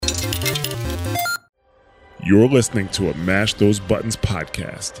You're listening to a Mash Those Buttons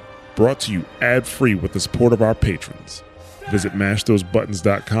podcast, brought to you ad-free with the support of our patrons. Visit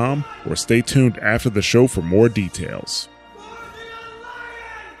mashthosebuttons.com or stay tuned after the show for more details.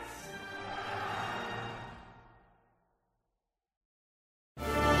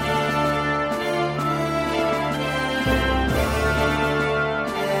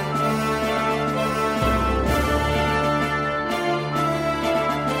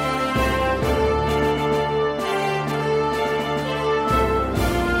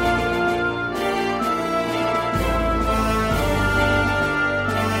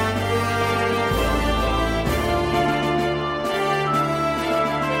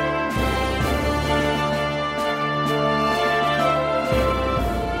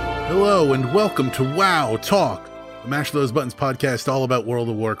 Hello and welcome to WoW Talk, the Mash Those Buttons podcast all about World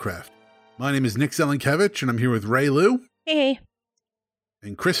of Warcraft. My name is Nick Zelenkevich and I'm here with Ray Lou. Hey.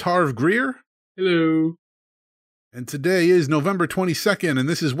 And Chris Harv Greer. Hello. And today is November 22nd and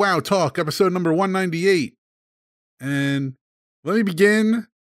this is WoW Talk, episode number 198. And let me begin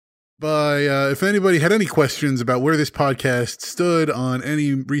by, if anybody had any questions about where this podcast stood on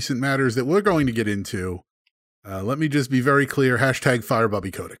any recent matters that we're going to get into, let me just be very clear, hashtag fire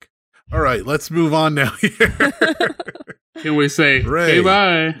Bobby Kotick. All right, let's move on now here. Can we say, Ray. okay,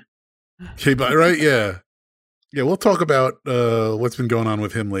 bye? Okay, bye, right? Yeah. Yeah, we'll talk about what's been going on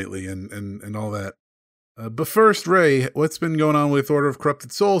with him lately and all that. But first, Ray, what's been going on with Order of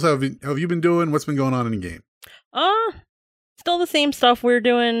Corrupted Souls? How have you been doing? What's been going on in the game? Still the same stuff. We're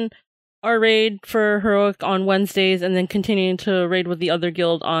doing our raid for Heroic on Wednesdays and then continuing to raid with the other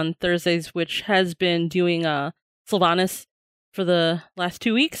guild on Thursdays, which has been doing Sylvanas for the last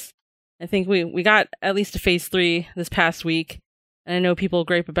 2 weeks. I think we got at least to phase 3 this past week. And I know people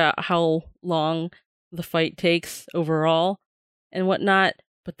gripe about how long the fight takes overall and whatnot.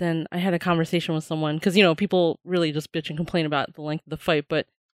 But then I had a conversation with someone because, you know, people really just bitch and complain about the length of the fight. But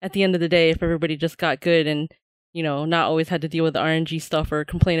at the end of the day, if everybody just got good and, you know, not always had to deal with the RNG stuff or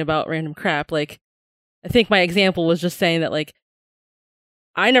complain about random crap, like, I think my example was just saying that, like,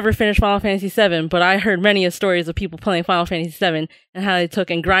 I never finished Final Fantasy VII, but I heard many stories of people playing Final Fantasy VII and how they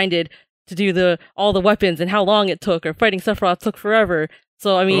took and grinded to do all the weapons and how long it took, or fighting Sephiroth took forever.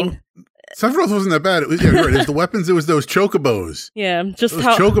 So, I mean... Well, Sephiroth wasn't that bad. It was, yeah, right. It was the weapons, it was those chocobos. Yeah, just those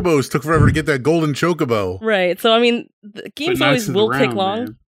chocobos took forever to get that golden chocobo. Right, so, I mean, the games always will take long.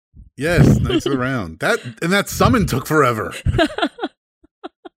 Man. Yes, Knights of the Round. That summon took forever. That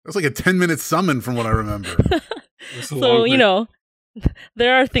was like a 10-minute summon from what I remember. So, you know,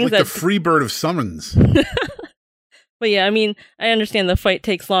 there are things like that... the free bird of summons. But yeah, I mean, I understand the fight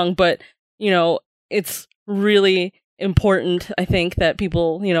takes long, but, you know, it's really important, I think, that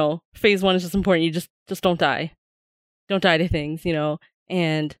people, you know, phase 1 is just important. You just don't die. Don't die to things, you know.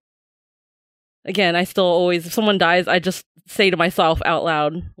 And again, I still always, if someone dies, I just say to myself out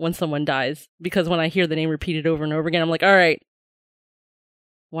loud when someone dies. Because when I hear the name repeated over and over again, I'm like, all right,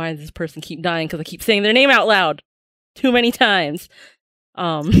 why does this person keep dying? Because I keep saying their name out loud too many times.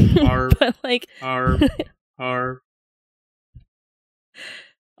 But like...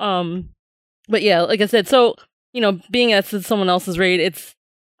 But yeah, like I said, so, you know, being at someone else's raid,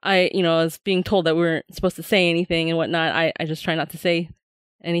 you know, I was being told that we weren't supposed to say anything and whatnot. I just try not to say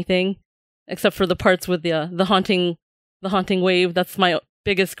anything, except for the parts with the haunting wave. That's my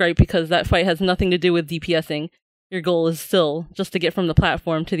biggest gripe, because that fight has nothing to do with DPSing. Your goal is still just to get from the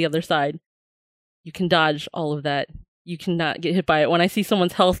platform to the other side. You can dodge all of that. You cannot get hit by it. When I see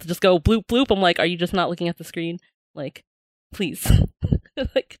someone's health just go bloop bloop, I'm like, are you just not looking at the screen? Like, please.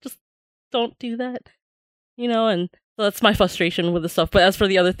 Like, just don't do that, you know. And so that's my frustration with the stuff. But as for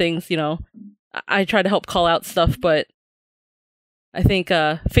the other things, you know, I try to help call out stuff, but I think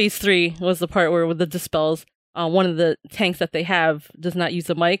phase 3 was the part where with the dispels, one of the tanks that they have does not use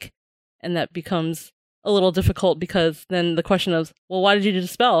a mic, and that becomes a little difficult, because then the question is, well, why did you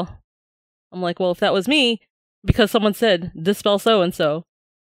dispel? I'm like, well, if that was me, because someone said dispel so and so,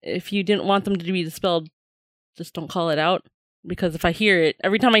 if you didn't want them to be dispelled, just don't call it out. Because if I hear it,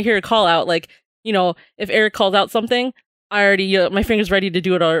 every time I hear a call out, like, you know, if Eric calls out something, I already, my finger's ready to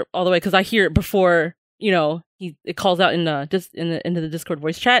do it all the way, because I hear it before, you know, it calls out into the Discord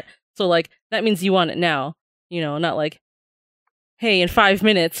voice chat. So, like, that means you want it now, you know, not like, hey, in 5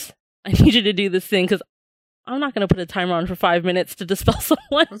 minutes, I need you to do this thing, because I'm not going to put a timer on for 5 minutes to dispel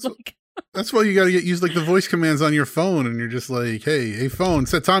someone. That's why you got to use like the voice commands on your phone, and you're just like, hey phone,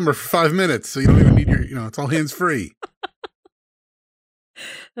 set timer for 5 minutes, so you don't even need your, you know, it's all hands free.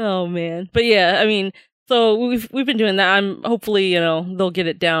 Oh man. But yeah, I mean, so we've been doing that. I'm hopefully, you know, they'll get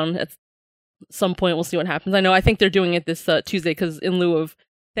it down at some point. We'll see what happens. I think they're doing it this Tuesday, because in lieu of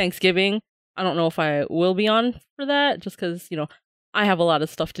Thanksgiving, I don't know if I will be on for that, just because, I have a lot of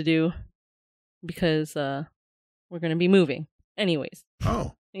stuff to do because we're going to be moving anyways.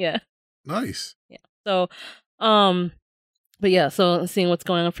 Oh. Yeah. Nice. Yeah. So, but yeah, so seeing what's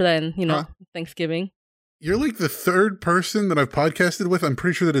going on for that and, Thanksgiving. You're like the third person that I've podcasted with, I'm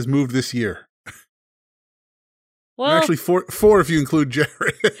pretty sure, that has moved this year. Well, actually, four if you include Jared.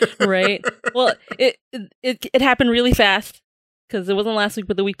 Right. Well, it happened really fast because it wasn't last week,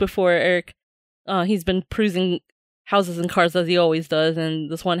 but the week before. Eric, he's been perusing houses and cars as he always does,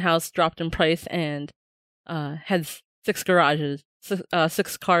 and this one house dropped in price and had 6 garages,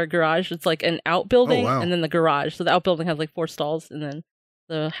 6-car garage. It's like an outbuilding and then the garage. So the outbuilding has like 4 stalls, and then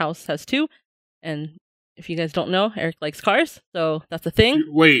the house has 2. And if you guys don't know, Eric likes cars, so that's a thing.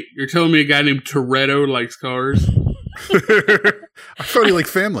 Wait, you're telling me a guy named Toretto likes cars? I thought he liked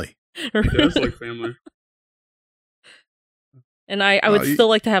family. He does like family. And I would still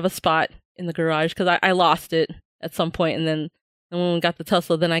like to have a spot in the garage because I lost it at some point, and then when we got the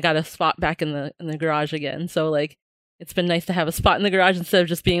Tesla, then I got a spot back in the garage again. So like, it's been nice to have a spot in the garage instead of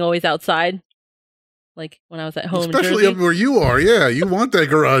just being always outside. Like when I was at home, especially up where you are. Yeah, you want that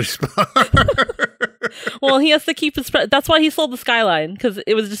garage spot. Well, he has to keep his. That's why he sold the Skyline, because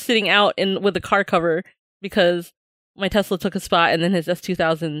it was just sitting out with a car cover. Because my Tesla took a spot, and then his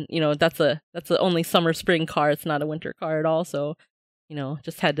S2000. That's a only summer spring car. It's not a winter car at all. So,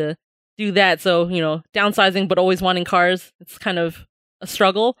 just had to do that. So, downsizing, but always wanting cars. It's kind of a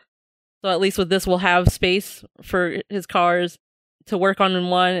struggle. So at least with this, we'll have space for his cars to work on in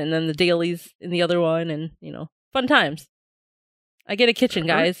one, and then the dailies in the other one, and fun times. I get a kitchen,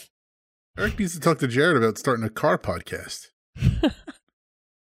 guys. Eric needs to talk to Jared about starting a car podcast.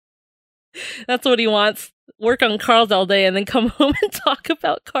 That's what he wants. Work on cars all day and then come home and talk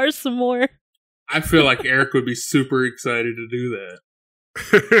about cars some more. I feel like Eric would be super excited to do that.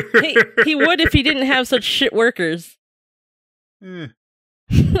 He would if he didn't have such shit workers. No,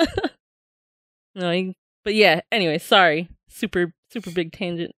 but yeah, anyway, sorry. Super big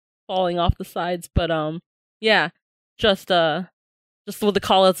tangent falling off the sides, but yeah, just with the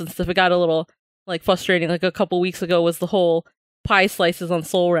call outs and stuff, it got a little like frustrating. Like a couple weeks ago was the whole pie slices on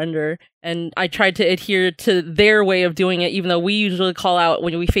Soul Render, and I tried to adhere to their way of doing it, even though we usually call out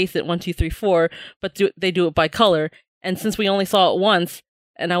when we face it 1, 2, 3, 4, but they do it by color. And since we only saw it once,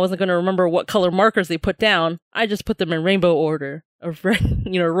 and I wasn't going to remember what color markers they put down, I just put them in rainbow order of red,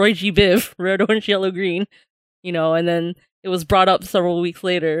 Roy G. Biv, red, orange, yellow, green, and then it was brought up several weeks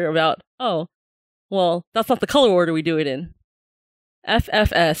later about, oh, well, that's not the color order we do it in.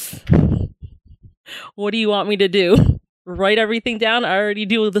 FFS. What do you want me to do? Write everything down? I already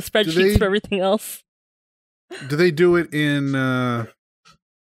do the spreadsheets for everything else. Do they do it in, I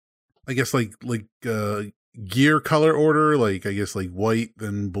guess, like gear color order? Like, I guess, like white,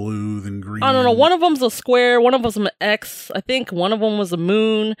 then blue, then green? I don't know. One of them's a square. One of them's an X. I think one of them was a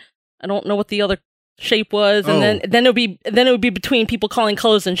moon. I don't know what the other shape was, and then it would be between people calling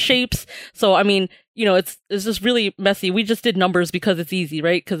colors and shapes. So I mean, it's just really messy. We just did numbers because it's easy,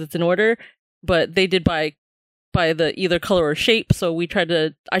 right? Because it's in order. But they did by the either color or shape. So I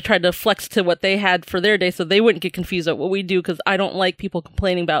tried to flex to what they had for their day, so they wouldn't get confused at what we do. Because I don't like people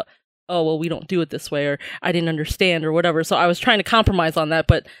complaining about, oh well, we don't do it this way, or I didn't understand, or whatever. So I was trying to compromise on that,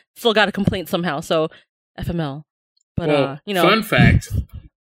 but still got a complaint somehow. So FML. But fun fact.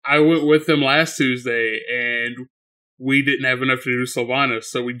 I went with them last Tuesday, and we didn't have enough to do Sylvanas,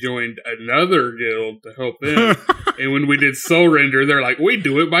 so we joined another guild to help them. And when we did Soul Render, they're like, we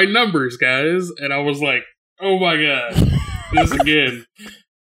do it by numbers, guys. And I was like, oh my god, this again.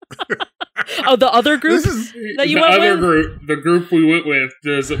 Oh, the other group that you went with? The group we went with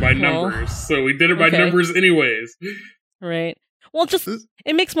does it by numbers, so we did it by numbers anyways. Right. Well,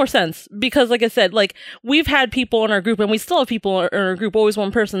 it makes more sense because, like I said, like we've had people in our group, and we still have people in our group, always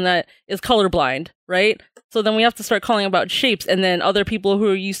one person that is colorblind, right? So then we have to start calling about shapes, and then other people who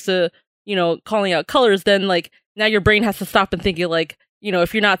are used to, calling out colors, then like now your brain has to stop and thinking like,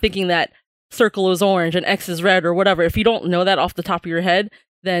 if you're not thinking that circle is orange and X is red or whatever, if you don't know that off the top of your head,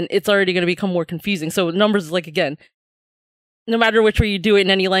 then it's already going to become more confusing. So numbers is like, again, no matter which way you do it in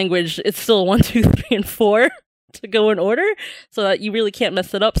any language, it's still 1, 2, 3, and 4. To go in order, so that you really can't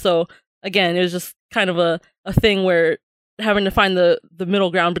mess it up. So again, it was just kind of a thing where having to find the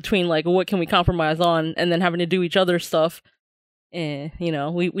middle ground between like what can we compromise on, and then having to do each other's stuff. And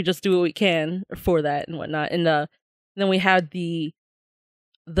we just do what we can for that and whatnot. And then we had the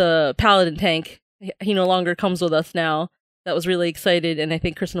paladin tank. He no longer comes with us now. That was really excited, and I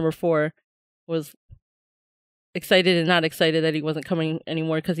think Chris number 4 was excited and not excited that he wasn't coming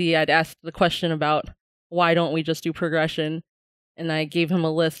anymore because he had asked the question about, why don't we just do progression? And I gave him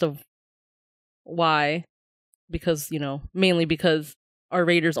a list of why. Because, mainly because our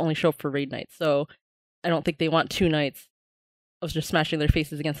raiders only show up for raid nights. So I don't think they want 2 nights of just smashing their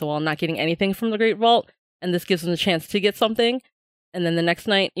faces against the wall and not getting anything from the Great Vault. And this gives them the chance to get something. And then the next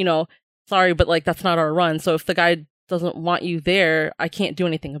night, sorry, but like that's not our run. So if the guy doesn't want you there, I can't do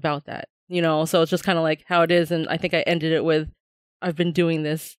anything about that. So it's just kind of like how it is. And I think I ended it with, I've been doing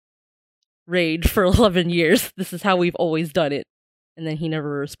this raid for 11 years. This is how we've always done it. And then he never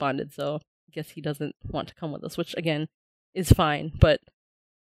responded. So I guess he doesn't want to come with us, which again is fine. But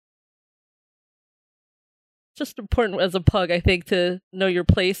just important as a pug, I think, to know your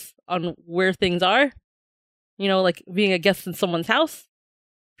place on where things are. Like being a guest in someone's house.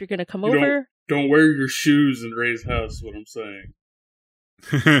 If you're going to come over. Don't wear your shoes in Ray's house, is what I'm saying.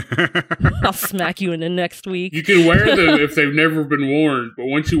 I'll smack you in the next week. You can wear them if they've never been worn, but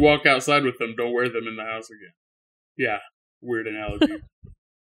once you walk outside with them, don't wear them in the house again. Yeah, weird analogy.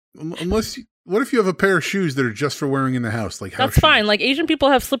 What if you have a pair of shoes that are just for wearing in the house? Like that's fine. Like Asian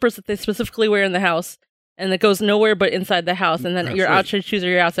people have slippers that they specifically wear in the house, and it goes nowhere but inside the house. And then your outside shoes are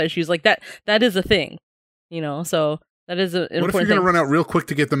your outside shoes. Like that is a thing, So that is an important thing. What if you're going to run out real quick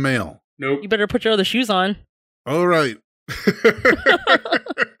to get the mail? Nope. You better put your other shoes on. All right.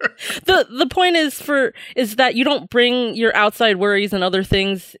 The point is that you don't bring your outside worries and other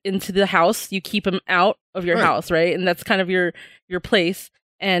things into the house. You keep them out of your house, right? And that's kind of your place.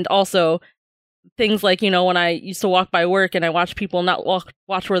 And also things like, when I used to walk by work and I watch people not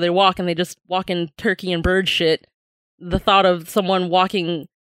watch where they walk and they just walk in turkey and bird shit. The thought of someone walking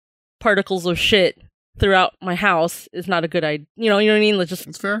particles of shit throughout my house is not a good idea. You know what I mean? Just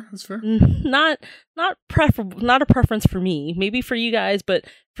That's fair. That's fair. Not preferable. Not a preference for me. Maybe for you guys, but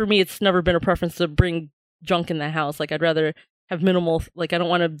for me, it's never been a preference to bring junk in the house. Like I'd rather have minimal. Like I don't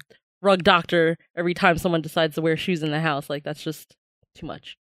want to rug doctor every time someone decides to wear shoes in the house. Like that's just too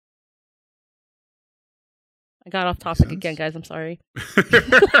much. I got off topic again, guys. I'm sorry.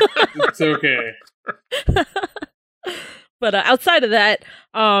 It's okay. But outside of that,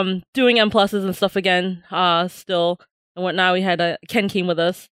 doing M pluses and stuff again, still and whatnot. We had Ken came with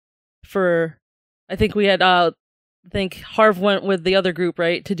us for, I think we had, Harv went with the other group,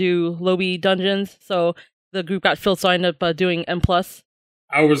 right, to do lobby dungeons. So the group got filled, so I ended up doing M plus.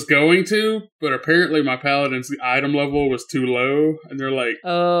 I was going to, but apparently my paladin's item level was too low, and they're like,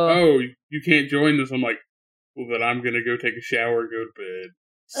 "Oh, you can't join this." I'm like, "Well, then I'm gonna go take a shower and go to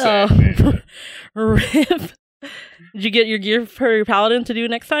bed." Rip. Did you get your gear for your paladin to do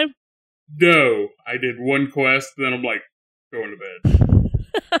next time? No, I did one quest, then I'm like, going to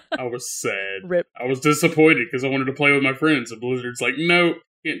bed. I was sad. Rip. I was disappointed because I wanted to play with my friends, and Blizzard's like, "No,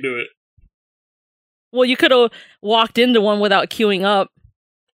 can't do it." Well, you could have walked into one without queuing up.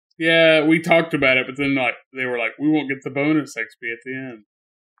 Yeah, we talked about it, but then they were like, "We won't get the bonus XP at the end."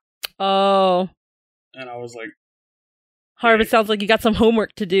 Oh. And I was like, Harv, it sounds like you got some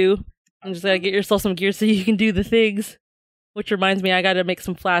homework to do. You just gotta get yourself some gear so you can do the things. Which reminds me, I gotta make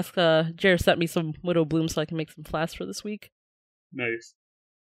some flasks. Jared sent me some Widow Bloom so I can make some flasks for this week. Nice.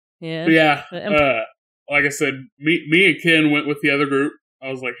 Yeah. But yeah, like I said, me and Ken went with the other group. I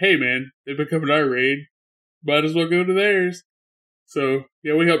was like, "Hey man, they've been coming to our raid. Might as well go to theirs." So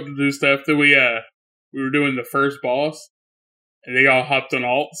yeah, we helped them do stuff. Then we were doing the first boss, and they all hopped on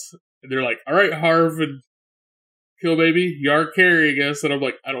alts, and they're like, "All right, Harv and Kill Baby, you are carry, I guess." And I'm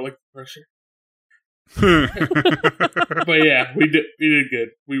like, "I don't like the pressure." But yeah, we did good.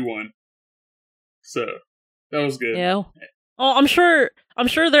 We won. So that was good. Yeah. Oh, I'm sure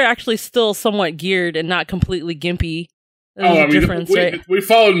they're actually still somewhat geared and not completely gimpy. We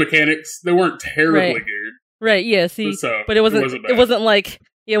followed mechanics. They weren't terribly geared. Right, yeah, see. But it wasn't like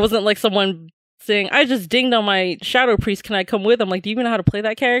someone saying, "I just dinged on my Shadow Priest, can I come with?" I'm like, "Do you even know how to play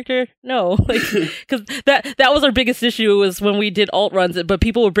that character?" No. Like, because that was our biggest issue, was when we did alt runs, but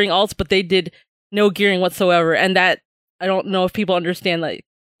people would bring alts, but they did no gearing whatsoever. And that, I don't know if people understand, like,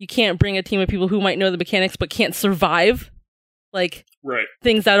 you can't bring a team of people who might know the mechanics but can't survive, like,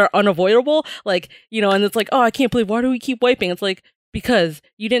 things that are unavoidable. Like, and it's like, "Oh, I can't believe, why do we keep wiping?" It's like, because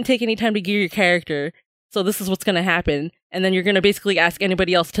you didn't take any time to gear your character. So this is what's going to happen. And then you're going to basically ask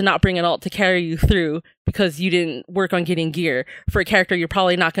anybody else to not bring an alt to carry you through because you didn't work on getting gear for a character you're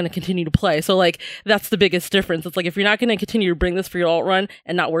probably not going to continue to play. So, like, that's the biggest difference. It's like, if you're not going to continue to bring this for your alt run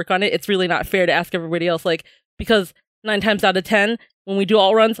and not work on it, it's really not fair to ask everybody else. Like, because 9 times out of 10, when we do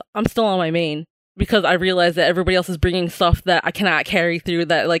alt runs, I'm still on my main because I realize that everybody else is bringing stuff that I cannot carry through,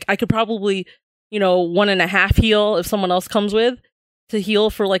 that, like, I could probably, 1.5 heal if someone else comes with to heal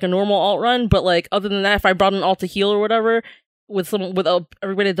for, like, a normal alt run. But, like, other than that, if I brought an alt to heal or whatever with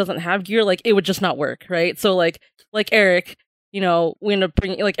everybody that doesn't have gear, like, it would just not work, right? So like Eric, we end up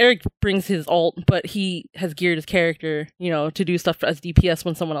bringing, like, Eric brings his ult, but he has geared his character, to do stuff as DPS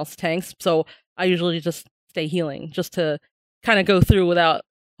when someone else tanks. So I usually just stay healing, just to kind of go through without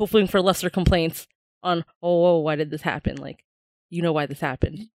hoping for lesser complaints on, oh, why did this happen? Like, why this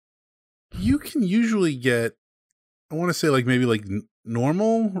happened. You can usually get, I want to say, like, maybe like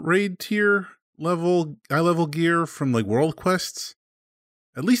normal raid tier level, high level gear from like world quests,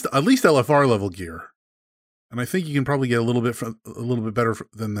 at least LFR level gear. And I think you can probably get a little bit better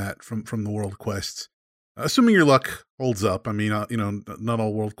than that from the world quests, assuming your luck holds up. I mean, not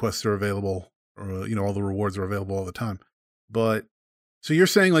all world quests are available, or all the rewards are available all the time. But so you're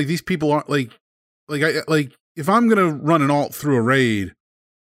saying, like, these people aren't like if I'm gonna run an alt through a raid,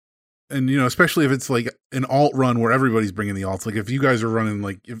 and especially if it's like an alt run where everybody's bringing the alts, like if you guys are running,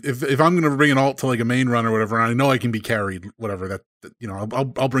 like if I'm gonna bring an alt to like a main run or whatever, and I know I can be carried, whatever, that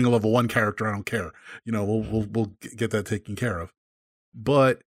I'll bring a level 1 character. I don't care. We'll get that taken care of.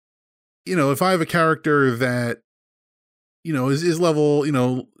 But if I have a character that is level,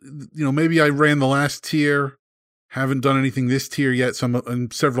 maybe I ran the last tier, haven't done anything this tier yet, so I'm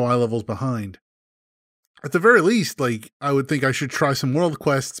several high levels behind. At the very least, like, I would think I should try some world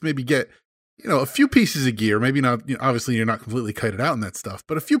quests, maybe get, a few pieces of gear, maybe not, obviously you're not completely kited out in that stuff,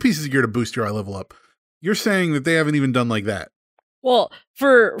 but a few pieces of gear to boost your high level up. You're saying that they haven't even done like that. Well,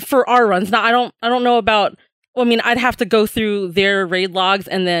 for our runs, now I don't know about, well, I mean, I'd have to go through their raid logs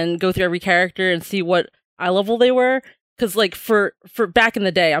and then go through every character and see what eye level they were. Cause like for back in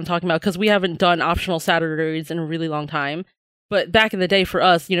the day, I'm talking about, cause we haven't done optional Saturday raids in a really long time. But back in the day for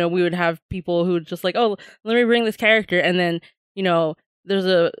us, we would have people who would just like, oh, let me bring this character. And then, there's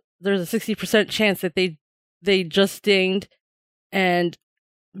a 60% chance that they just dinged and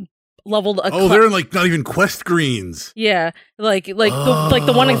leveled a they're in like not even quest greens. Yeah. Like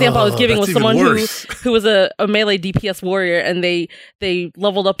the one example I was giving was someone who was a melee DPS warrior, and they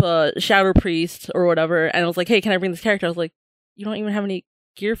leveled up a shadow priest or whatever, and I was like, hey, can I bring this character? I was like, you don't even have any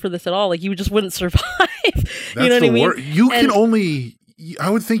gear for this at all. Like, you just wouldn't survive. You know what I mean? I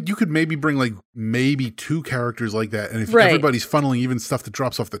would think you could maybe bring like maybe 2 characters like that, and if right. everybody's funneling even stuff that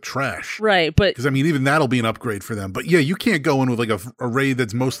drops off the trash, right? But because I mean, even that'll be an upgrade for them. But yeah, you can't go in with like a raid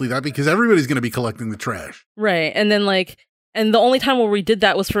that's mostly that, because everybody's going to be collecting the trash, right? And then and the only time where we did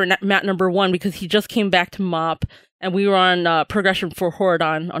that was for Matt number 1, because he just came back to MOP, and we were on progression for Horde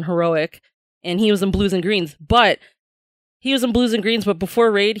on heroic, and he was in blues and greens, but. He was in blues and greens, but before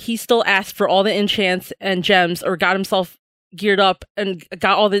raid, he still asked for all the enchants and gems, or got himself geared up and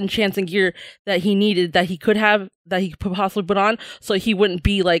got all the enchants and gear that he needed, that he could possibly put on, so he wouldn't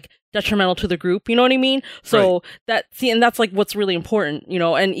be like detrimental to the group. You know what I mean? So right. And that's like what's really important,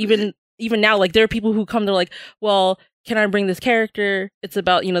 and even now, like, there are people who come, they're like, well, can I bring this character? It's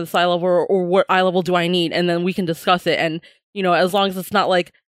about, this eye level, or what eye level do I need? And then we can discuss it. And, as long as it's not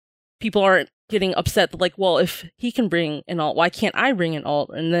like people aren't getting upset that, like, well, if he can bring an alt, why can't I bring an alt?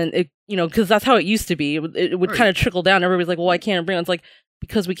 And then it, because that's how it used to be. It would right. kind of trickle down. Everybody's like, well, why can't I bring it? It's like,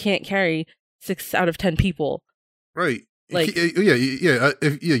 because we can't carry 6 out of 10 people. Right. Like,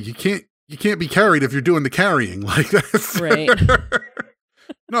 you can't be carried if you're doing the carrying. Like, that's right.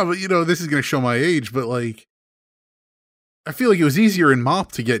 No, but this is going to show my age, but like, I feel like it was easier in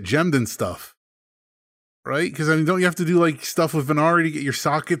MOP to get gemmed and stuff. Right? Because I mean, don't you have to do like stuff with Venari to get your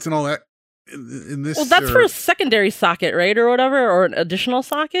sockets and all that? In this, well, that's for a secondary socket, right, or whatever, or an additional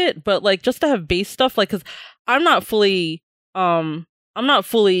socket. But like, just to have base stuff, like, because I'm not fully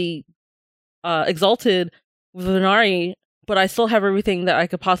exalted with Venari, but I still have everything that I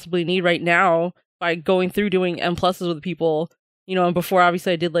could possibly need right now by going through doing M pluses with people, and before,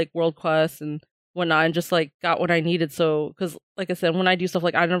 obviously, I did like world quests and whatnot, and just like got what I needed. So, because like I said, when I do stuff,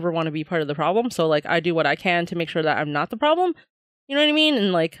 like, I never want to be part of the problem, so like, I do what I can to make sure that I'm not the problem. You know what I mean?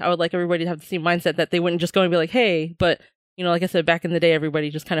 And like, I would like everybody to have the same mindset, that they wouldn't just go and be like, hey, but, like I said, back in the day, everybody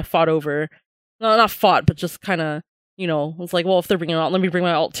just kind of fought over, no, not fought, but just kind of, it's like, well, if they're bringing alt, let me bring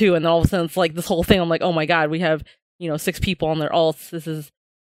my alt too. And then all of a sudden it's like this whole thing. I'm like, oh my God, we have, 6 people on their alts. This is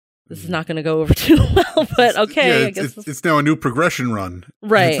not going to go over too well, but okay. Yeah, I guess it's now a new progression run.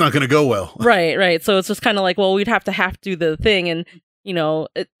 Right. It's not going to go well. Right. So it's just kind of like, well, we'd have to do the thing. And,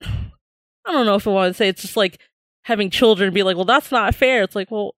 I don't know if I want to say, it's just like having children be like, well, that's not fair. It's like,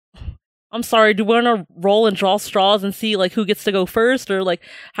 well, I'm sorry, do we want to roll and draw straws and see like who gets to go first? Or like,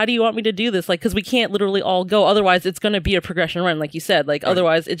 how do you want me to do this? Like, because we can't literally all go. Otherwise, it's going to be a progression run, like you said. Like, right.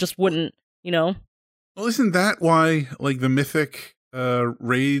 Otherwise, it just wouldn't, Well, isn't that why like the Mythic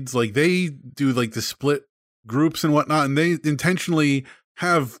raids, like they do like the split groups and whatnot, and they intentionally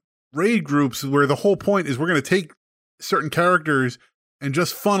have raid groups where the whole point is we're going to take certain characters and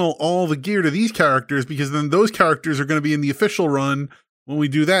just funnel all the gear to these characters, because then those characters are going to be in the official run when we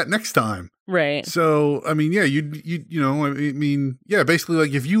do that next time. Right. So, I mean, yeah, basically,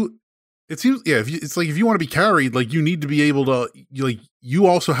 like, if you want to be carried, like, you need to be able to, you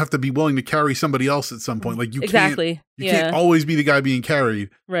also have to be willing to carry somebody else at some point. Like, you can't always be the guy being carried.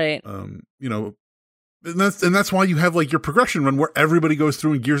 Right. And that's why you have, like, your progression run where everybody goes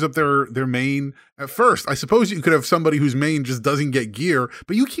through and gears up their main at first. I suppose you could have somebody whose main just doesn't get gear,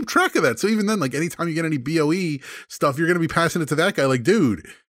 but you keep track of that. So even then, like, anytime you get any BOE stuff, you're going to be passing it to that guy. Like, dude,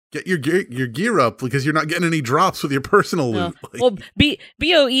 get your gear up, because you're not getting any drops with your personal loot. Like, well,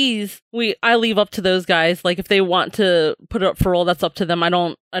 BOEs, I leave up to those guys. Like, if they want to put it up for roll, that's up to them. I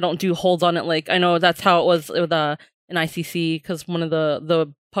don't do holds on it. Like, I know that's how it was with an ICC, because one of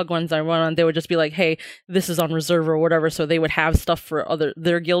the pug ones I run on, they would just be like, hey, this is on reserve or whatever, so they would have stuff for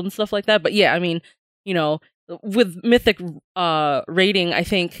their guild and stuff like that. But yeah, I mean, with Mythic rating, I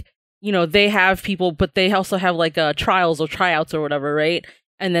think, they have people, but they also have like trials or tryouts or whatever, right?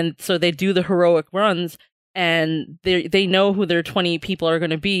 And then so they do the heroic runs, and they know who their 20 people are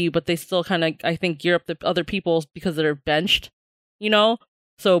going to be, but they still kind of, I think, gear up the other people because they're benched,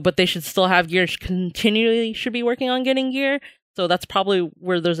 So, but they should still have gear, continually should be working on getting gear. So that's probably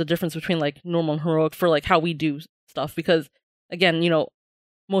where there's a difference between, like, normal and heroic for, like, how we do stuff. Because, again,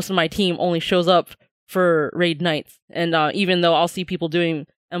 most of my team only shows up for raid nights. And even though I'll see people doing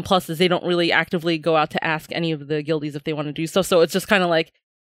M+, they don't really actively go out to ask any of the guildies if they want to do stuff. So it's just kind of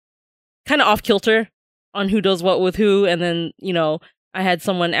off kilter on who does what with who. And then, I had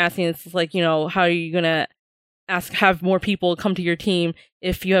someone asking, it's like, how are you going to have more people come to your team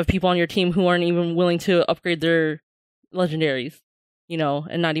if you have people on your team who aren't even willing to upgrade their legendaries,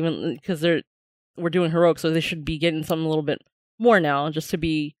 and not even, because we're doing heroic, so they should be getting something a little bit more now, just to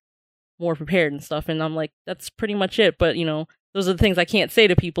be more prepared and stuff. And I'm like, that's pretty much it. But those are the things I can't say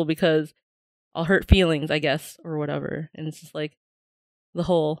to people because I'll hurt feelings, I guess, or whatever. And it's just like the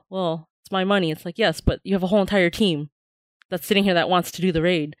whole, well, it's my money. It's like, yes, but you have a whole entire team that's sitting here that wants to do the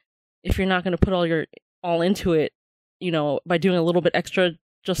raid. If you're not going to put all into it, by doing a little bit extra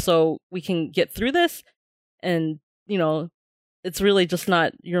just so we can get through this, and it's really just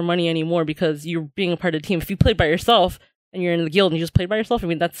not your money anymore because you're being a part of the team. If you played by yourself and you're in the guild and you just played by yourself, I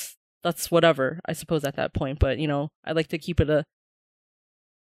mean, that's whatever, I suppose, at that point. But, I like to keep it a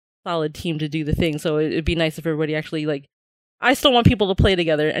solid team to do the thing. So it'd be nice if everybody actually, like, I still want people to play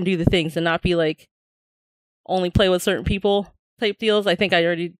together and do the things and not be like, only play with certain people type deals. I think I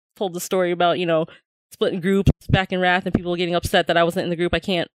already told the story about, splitting groups back in Wrath and people getting upset that I wasn't in the group. I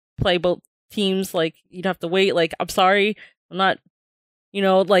can't play both teams. Like, you'd have to wait. Like, I'm sorry. I'm not,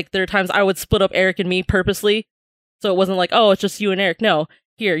 like, there are times I would split up Eric and me purposely. So it wasn't like, oh, it's just you and Eric. No,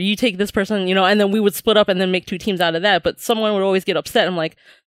 here, you take this person, and then we would split up and then make two teams out of that. But someone would always get upset. I'm like,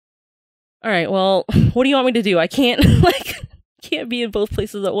 all right, well, what do you want me to do? I can't, can't be in both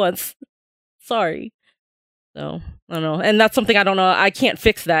places at once. Sorry. So, I don't know. And that's something I don't know. I can't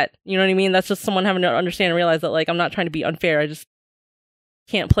fix that. You know what I mean? That's just someone having to understand and realize that, like, I'm not trying to be unfair. I just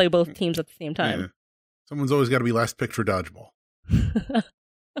can't play both teams at the same time. Yeah. Someone's always got to be last pick for dodgeball.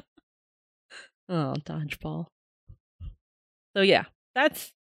 Oh, dodgeball. So yeah,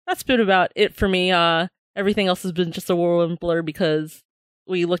 that's been about it for me. Everything else has been just a whirlwind blur because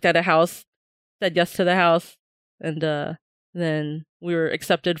we looked at a house, said yes to the house, and then we were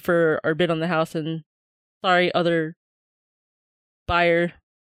accepted for our bid on the house. And sorry, other buyer,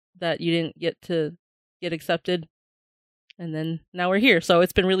 that you didn't get to get accepted. And then now we're here, so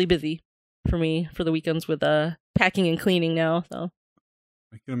it's been really busy for me for the weekends with packing and cleaning now. So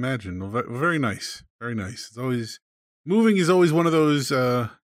I can imagine. Well, very nice, very nice. It's always moving is always one of those.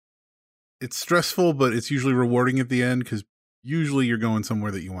 It's stressful, but it's usually rewarding at the end because usually you're going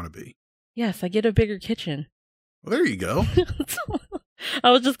somewhere that you want to be. Yes, I get a bigger kitchen. Well, there you go. I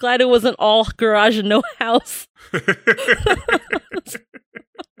was just glad it wasn't all garage and no house.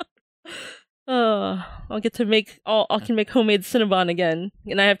 I'll get to I can make homemade Cinnabon again.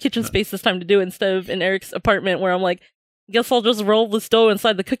 And I have kitchen space this time to do it instead of in Eric's apartment where I'm like, guess I'll just roll the dough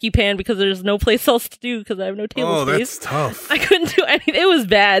inside the cookie pan because there's no place else to do because I have no table space. Oh, that's tough. I couldn't do anything. It was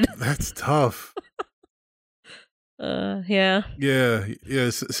bad. That's tough. Yeah. Yeah.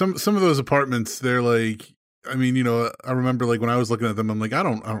 Some of those apartments, they're like, I mean, I remember like when I was looking at them, I'm like, I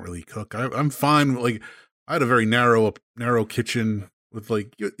don't really cook. I'm fine. Like, I had a very narrow kitchen with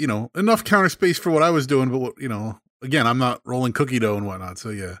like, enough counter space for what I was doing. But, again, I'm not rolling cookie dough and whatnot. So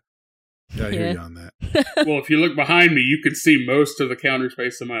yeah, I hear you on that. Well, if you look behind me, you could see most of the counter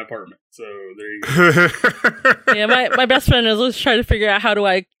space in my apartment. So there you go. Yeah, my best friend is always trying to figure out how do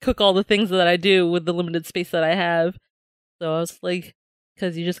I cook all the things that I do with the limited space that I have. So I was like,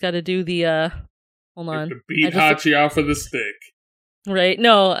 because you just got to do the hold on, to beat Hachi off of the stick. Right?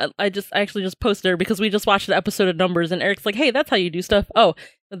 No, I actually just posted her because we just watched the episode of Numbers, and Eric's like, "Hey, that's how you do stuff." Oh,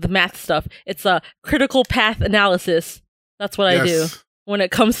 the math stuff. It's a critical path analysis. That's what I do when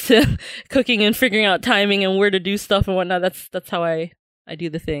it comes to cooking and figuring out timing and where to do stuff and whatnot. That's how I do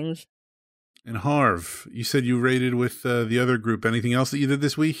the things. And Harv, you said you raided with the other group. Anything else that you did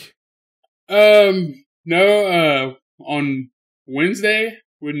this week? No. On Wednesday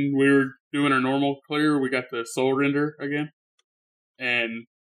when we were doing our normal clear, we got the soul render again. And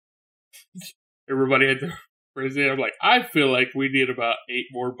everybody had to raise it. I'm like, I feel like we need about 8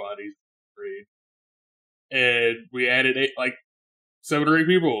 more bodies to raid. And we added 7 or 8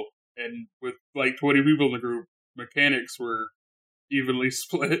 people. And with 20 people in the group, mechanics were evenly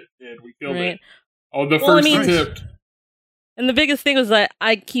split, and we killed it. On the first attempt. And the biggest thing was that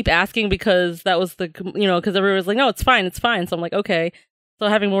I keep asking because that was because everyone was like, no, it's fine. So I'm like, okay. So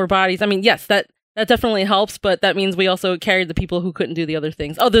having more bodies, I mean, yes, that definitely helps, but that means we also carried the people who couldn't do the other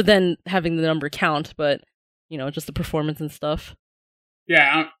things, other than having the number count, but, just the performance and stuff.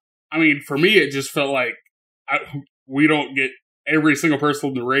 Yeah, I mean, for me, it just felt like we don't get, every single person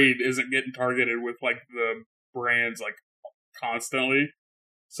in the raid isn't getting targeted with, the brands, constantly.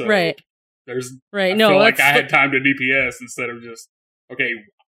 So, there's, I feel like I had time to DPS instead of just, okay,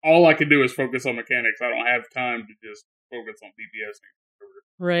 all I can do is focus on mechanics. I don't have time to just focus on DPS.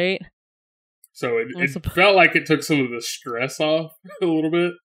 Right. So it felt like it took some of the stress off a little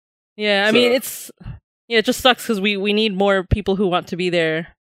bit. Yeah, I mean, it just sucks because we need more people who want to be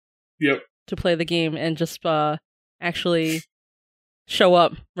there. Yep. To play the game and just actually show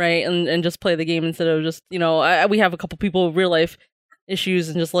up, right? And just play the game instead of just, we have a couple people with real life issues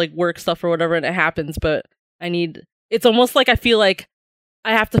and just work stuff or whatever, and it happens, but it's almost like I feel like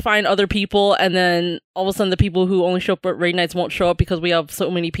I have to find other people, and then all of a sudden the people who only show up at raid nights won't show up because we have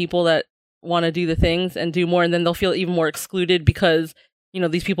so many people that want to do the things and do more, and then they'll feel even more excluded because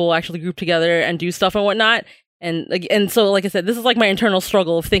these people will actually group together and do stuff and whatnot, and so like I said, this is my internal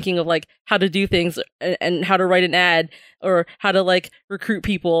struggle of thinking of how to do things and how to write an ad or how to recruit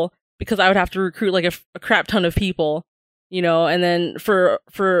people, because I would have to recruit a crap ton of people, and then for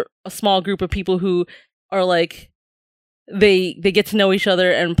a small group of people who are they get to know each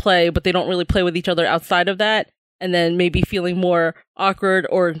other and play, but they don't really play with each other outside of that. And then maybe feeling more awkward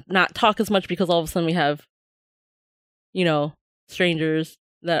or not talk as much because all of a sudden we have, strangers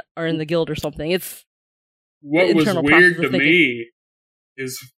that are in the guild or something. It's what was weird to me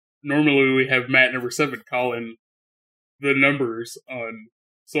is normally we have Matt number 7 calling the numbers on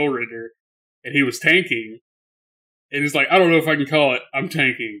Soul Render, and he was tanking, and he's like, I don't know if I can call it. I'm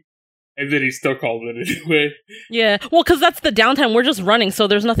tanking. And then he still called it anyway. Yeah, well, because that's the downtime. We're just running, so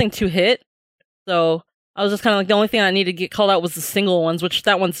there's nothing to hit. So I was just kind of the only thing I needed to get called out was the single ones, which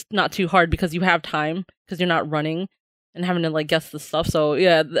that one's not too hard because you have time, because you're not running and having to guess the stuff. So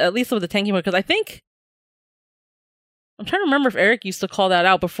yeah, at least with the tanking one, because I think I'm trying to remember if Eric used to call that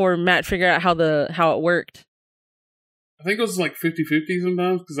out before Matt figured out how it worked. I think it was 50-50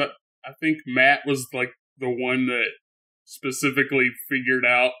 sometimes, because I think Matt was the one that specifically figured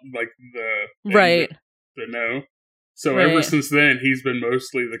out the right to know. So ever since then, he's been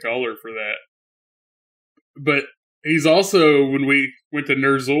mostly the caller for that. But he's also, when we went to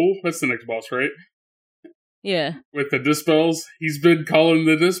Nerzul, that's the next boss, right? Yeah. With the dispels, he's been calling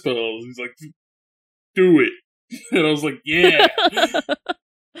the dispels. He's like, do it. And I was like, yeah.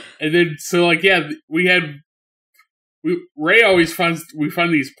 And then, so Ray always we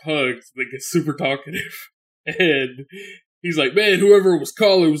find these pugs that get super talkative. And he's like, man, whoever was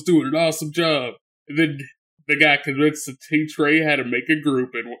calling was doing an awesome job. And then the guy convinced to teach Ray how to make a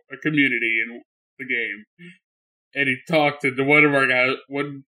group and a community in the game. And he talked to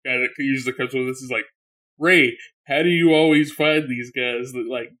one guy that usually comes with us is like, Ray, how do you always find these guys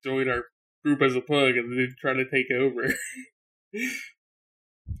that join our group as a pug and then try to take over?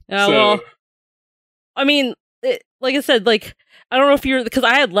 Well, I mean, like I said, I don't know if you're, because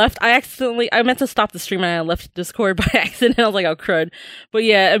I had left, I meant to stop the stream and I left Discord by accident. I was like, oh, crud. But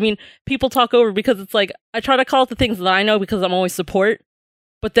yeah, I mean, people talk over because it's I try to call out the things that I know because I'm always support.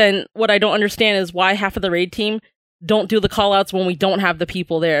 But then what I don't understand is why half of the raid team don't do the call outs when we don't have the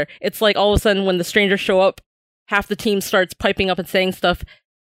people there. It's all of a sudden when the strangers show up, half the team starts piping up and saying stuff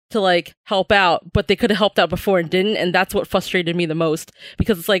to help out, but they could have helped out before and didn't, and that's what frustrated me the most,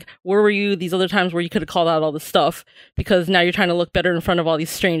 because it's where were you these other times where you could have called out all this stuff, because now you're trying to look better in front of all these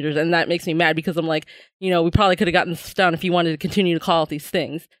strangers, and that makes me mad, because I'm we probably could have gotten this down if you wanted to continue to call out these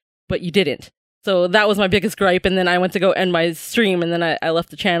things, but you didn't. So that was my biggest gripe, and then I went to go end my stream, and then I left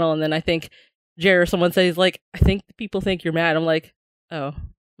the channel, and then I think Jer or someone said, he's I think people think you're mad. I'm like, oh,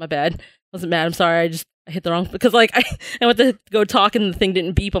 my bad. Wasn't mad. I'm sorry. I hit the wrong, because like I went to go talk and the thing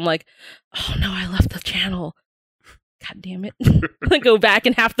didn't beep. I'm like, oh no, I left the channel. God damn it. I go back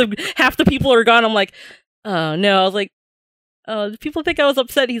and half the people are gone. I'm like, oh no. I was like, oh, did people think I was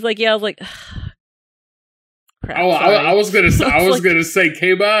upset? He's like, yeah. I was like, crap. Oh, I was gonna say, gonna say,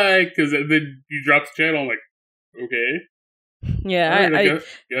 okay, bye, because then you dropped the channel. I'm like, okay, yeah, right, I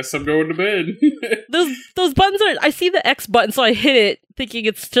guess I'm going to bed. those buttons are. I see the X button, so I hit it, thinking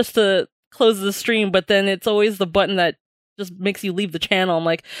it's just to close the stream, but then it's always the button that just makes you leave the channel. I'm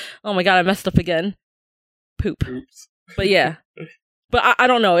like, oh my god, I messed up again. Poop. Oops. But yeah, but I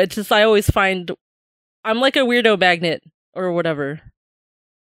don't know. It's just I always find I'm like a weirdo magnet or whatever.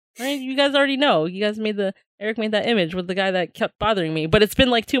 Right? You guys already know. You guys Eric made that image with the guy that kept bothering me, but it's been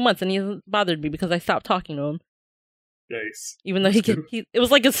like 2 months and he hasn't bothered me because I stopped talking to him. Nice. Even though it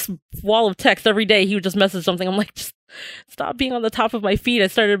was like a wall of text every day. He would just message something. I'm like, just stop being on the top of my feed. I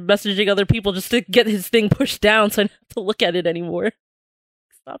started messaging other people just to get his thing pushed down so I don't have to look at it anymore.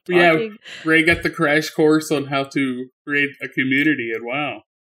 Stop talking. Yeah, Ray got the crash course on how to create a community in WoW.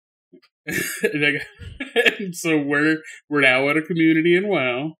 and so we're now at a community in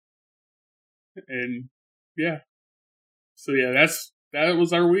WoW. And yeah. So yeah, that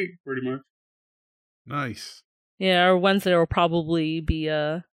was our week pretty much. Nice. Yeah, our Wednesday will probably be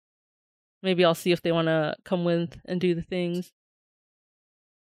maybe I'll see if they want to come with and do the things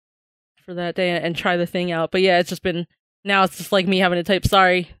for that day and try the thing out. But yeah, it's just been now it's just like me having to type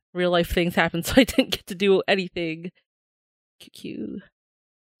sorry, real life things happen, so I didn't get to do anything. QQ.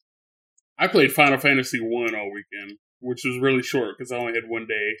 I played Final Fantasy 1 all weekend, which was really short because I only had one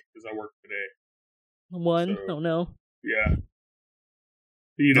day because I worked today. One? So, Oh no. Yeah.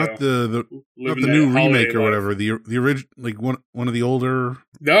 Not the new remake or whatever. The original, like one of the older.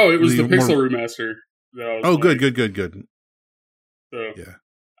 No, it was the Pixel remaster. Good. So yeah,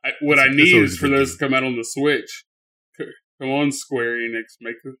 what I need is for those to come out on the Switch. Come on, Square Enix,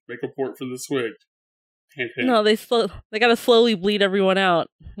 make a port for the Switch. Hint, hint. No, they gotta slowly bleed everyone out.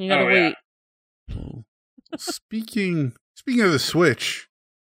 You gotta wait. Yeah. Well, speaking of the Switch,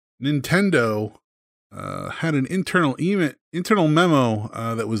 Nintendo had an internal memo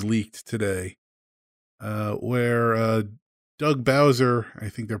that was leaked today, where Doug Bowser, I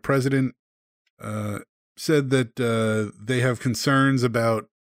think their president, said that they have concerns about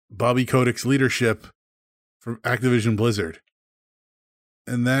Bobby Kotick's leadership for Activision Blizzard.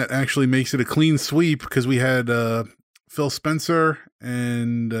 And that actually makes it a clean sweep because we had Phil Spencer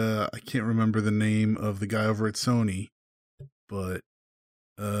and I can't remember the name of the guy over at Sony, but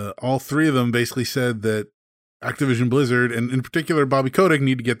all three of them basically said that Activision Blizzard, and in particular Bobby Kotick,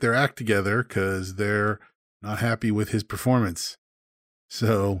 need to get their act together because they're not happy with his performance.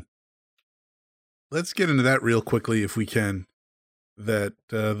 So let's get into that real quickly if we can. That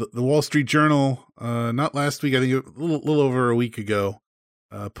the Wall Street Journal, not last week, I think a little over a week ago,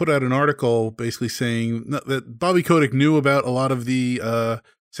 put out an article basically saying that Bobby Kotick knew about a lot of the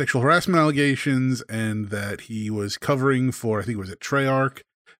sexual harassment allegations and that he was covering for, I think it was at Treyarch.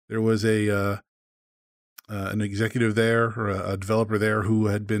 There was an executive there or a developer there who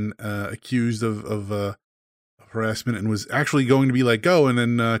had been accused of harassment and was actually going to be let go. And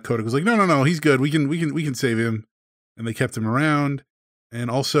then Kotick was like, no, he's good. We can save him. And they kept him around. And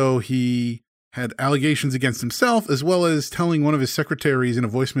also he had allegations against himself, as well as telling one of his secretaries in a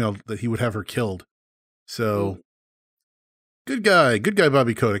voicemail that he would have her killed. So good guy,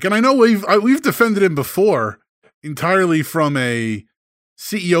 Bobby Kotick. And I know we've defended him before entirely from a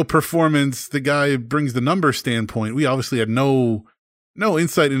CEO performance, the guy brings the number standpoint. We obviously had no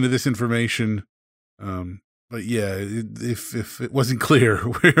insight into this information. But yeah, if it wasn't clear,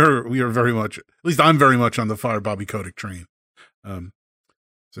 we are very much, at least I'm very much on the fire Bobby Kotick train.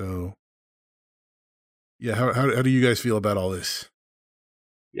 So yeah, how do you guys feel about all this?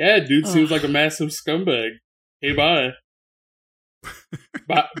 Yeah, dude seems like a massive scumbag. Hey, bye.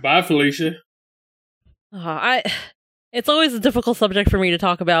 Bye, Felicia. It's always a difficult subject for me to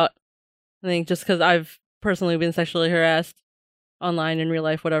talk about. I think just because I've personally been sexually harassed online, in real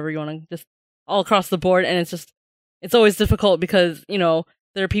life, whatever you want to, just all across the board. And it's always difficult because, there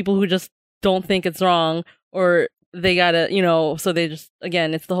are people who just don't think it's wrong, or they gotta, so they just,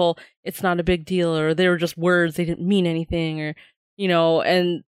 again, it's the whole, it's not a big deal, or they were just words, they didn't mean anything, or,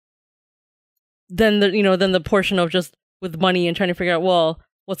 and then the portion of just with money and trying to figure out, well,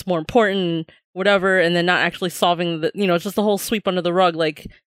 what's more important, whatever, and then not actually solving the, it's just the whole sweep under the rug. Like,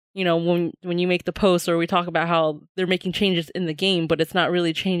 when you make the post or we talk about how they're making changes in the game, but it's not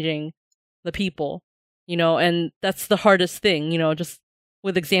really changing the people, and that's the hardest thing, just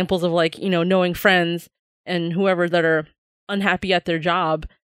with examples of like, knowing friends and whoever that are unhappy at their job,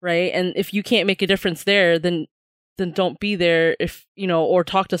 right? And if you can't make a difference there, then don't be there, if or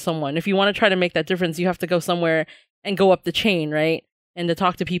talk to someone. If you want to try to make that difference, you have to go somewhere and go up the chain, right? And to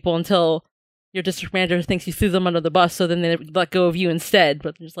talk to people until your district manager thinks you threw them under the bus, so then they let go of you instead.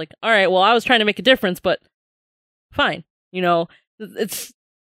 But it's like, all right, well, I was trying to make a difference, but fine.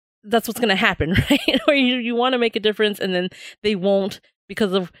 That's what's going to happen, right? Or you want to make a difference, and then they won't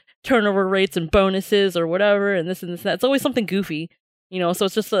because of turnover rates and bonuses or whatever, and this and this and that. It's always something goofy, so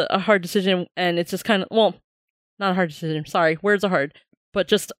it's just a hard decision, and it's just kind of, well, not a hard decision, sorry, words are hard, but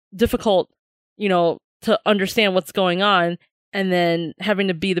just difficult, to understand what's going on, and then having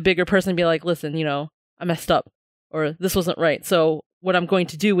to be the bigger person and be like, listen, I messed up, or this wasn't right, so what I'm going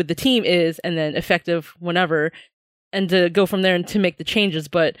to do with the team is, and then effective whenever, and to go from there and to make the changes.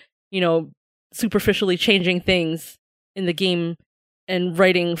 But superficially changing things in the game and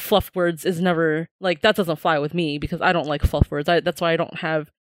writing fluff words is never, like, that doesn't fly with me, because I don't like fluff words. That's why I don't have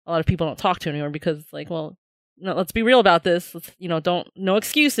a lot of people I don't talk to anymore, because it's like, well, no, let's be real about this. Let's, no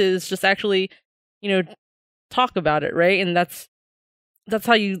excuses, just actually, talk about it, right? And that's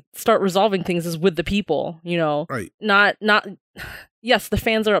how you start resolving things, is with the people, Right. Not yes, the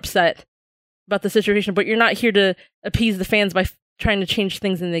fans are upset about the situation, but you're not here to appease the fans by trying to change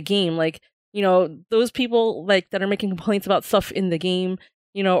things in the game. Like, those people like that are making complaints about stuff in the game,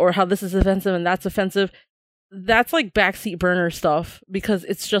 or how this is offensive and that's offensive, that's like backseat burner stuff, because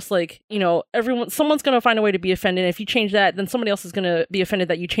it's just like, someone's going to find a way to be offended. If you change that, then somebody else is going to be offended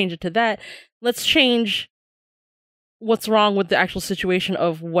that you change it to that. Let's change what's wrong with the actual situation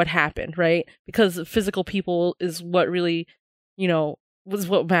of what happened, right? Because physical people is what really, was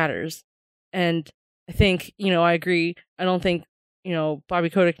what matters. And I think, I agree. I don't think, Bobby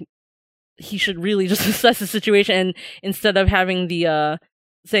Kotick, he should really just assess the situation, and instead of having the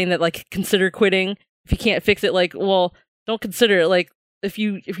saying that, like, consider quitting if you can't fix it, like, well, don't consider it. Like, if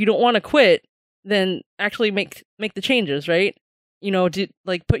you don't want to quit, then actually make the changes, right?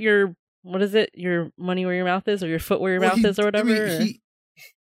 Put your, what is it, your money where your mouth is, or your foot where your mouth is, or whatever.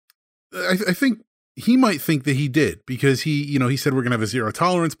 I think he might think that he did, because he said we're going to have a zero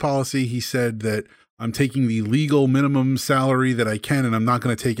tolerance policy. He said that I'm taking the legal minimum salary that I can, and I'm not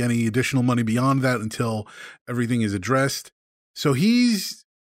going to take any additional money beyond that until everything is addressed. So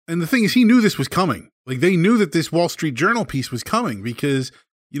and the thing is, he knew this was coming. Like, they knew that this Wall Street Journal piece was coming, because,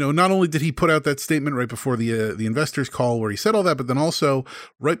 not only did he put out that statement right before the investors call where he said all that, but then also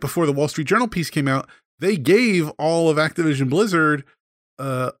right before the Wall Street Journal piece came out, they gave all of Activision Blizzard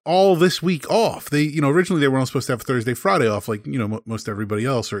all this week off. They, originally they were only supposed to have Thursday, Friday off, like, most everybody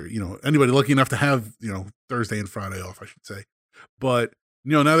else, or, anybody lucky enough to have, Thursday and Friday off, I should say. But,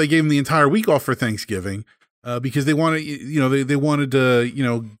 now they gave him the entire week off for Thanksgiving, because they wanted, they wanted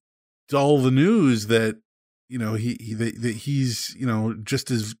to, dull the news that, that he's, just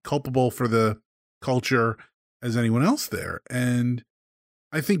as culpable for the culture as anyone else there. And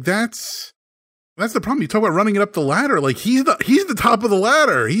I think that's the problem. You talk about running it up the ladder. Like, he's the top of the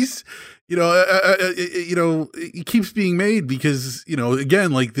ladder. He's, it keeps being made because,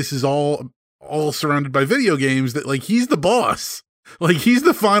 again, like, this is all surrounded by video games, that, like, he's the boss. Like, he's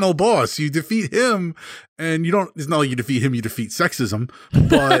the final boss. You defeat him, and it's not like you defeat him, you defeat sexism,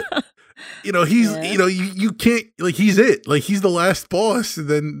 but he's, yeah. You can't, like, he's it. Like, he's the last boss. And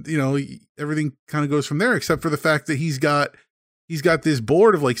then, everything kind of goes from there, except for the fact that he's got this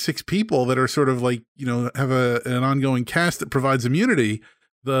board of like 6 people that are sort of like, have an ongoing cast that provides immunity.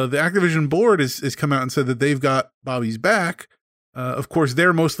 The Activision board has come out and said that they've got Bobby's back. Of course,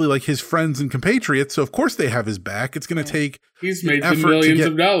 they're mostly like his friends and compatriots, so of course they have his back. It's going to take, he's made them millions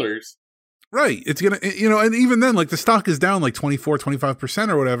of dollars. Right. It's going to, and even then, like, the stock is down like 24-25%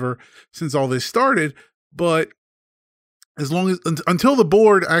 or whatever since all this started. But as long as, until the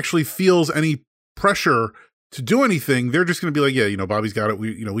board actually feels any pressure to do anything, they're just going to be like, yeah, Bobby's got it.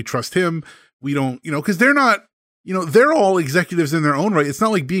 We trust him. We don't, because they're not, they're all executives in their own right. It's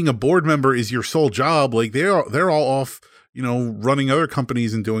not like being a board member is your sole job. Like, they're all off, running other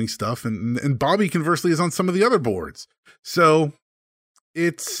companies and doing stuff. And Bobby, conversely, is on some of the other boards. So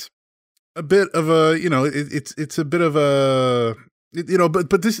it's a bit of a, it's a bit of a,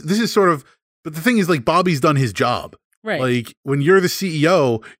 but this is sort of, but the thing is, like, Bobby's done his job. Right. Like, when you're the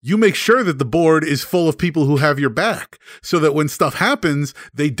CEO, you make sure that the board is full of people who have your back, so that when stuff happens,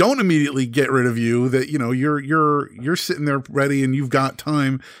 they don't immediately get rid of you, that, you're sitting there ready and you've got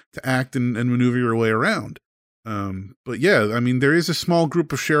time to act and maneuver your way around. But yeah, I mean, there is a small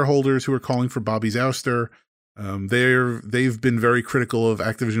group of shareholders who are calling for Bobby's ouster. They've been very critical of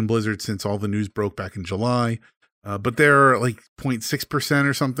Activision Blizzard since all the news broke back in July. But they're like 0.6%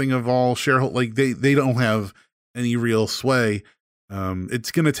 or something of all shareholders. Like, they don't have any real sway.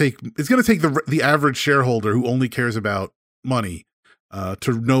 It's gonna take the average shareholder who only cares about money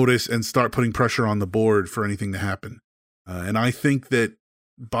to notice and start putting pressure on the board for anything to happen. And I think that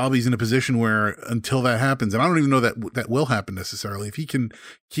Bobby's in a position where until that happens, and I don't even know that will happen necessarily, if he can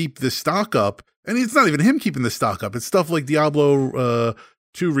keep the stock up, and it's not even him keeping the stock up, it's stuff like Diablo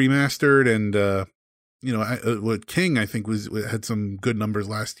 2 remastered and what King I think had some good numbers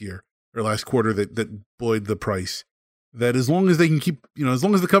last year or last quarter that buoyed the price. That as long as they can keep, as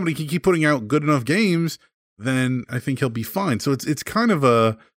long as the company can keep putting out good enough games, then I think he'll be fine. So it's kind of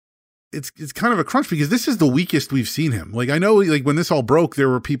a crunch because this is the weakest we've seen him. Like I know, like when this all broke, there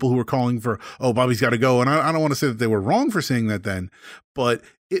were people who were calling for, oh, Bobby's got to go, and I don't want to say that they were wrong for saying that then, but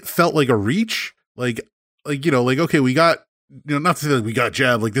it felt like a reach. Like okay, we got, not to say that we got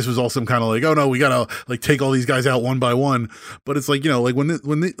jabbed, like this was all some kind of like, oh no, we gotta like take all these guys out one by one. But it's like, like when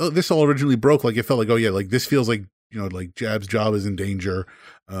this all originally broke, like it felt like, oh yeah, like this feels like, like Jab's job is in danger.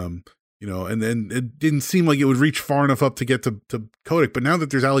 And then it didn't seem like it would reach far enough up to get to Kotick. But now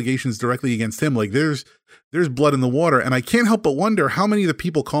that there's allegations directly against him, like there's blood in the water. And I can't help but wonder how many of the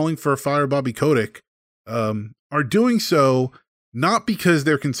people calling for a fire Bobby Kotick are doing so not because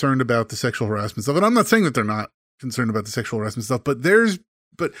they're concerned about the sexual harassment stuff. And I'm not saying that they're not concerned about the sexual harassment stuff, but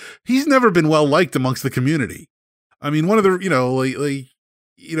he's never been well liked amongst the community. I mean, one of the,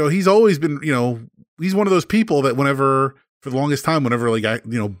 he's always been, he's one of those people that for the longest time, whenever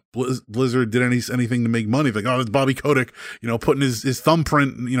Blizzard did anything to make money, like, oh, it's Bobby Kotick, putting his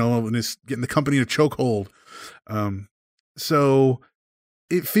thumbprint, and getting the company in a chokehold. So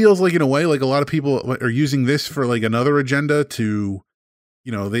it feels like in a way, like a lot of people are using this for like another agenda to,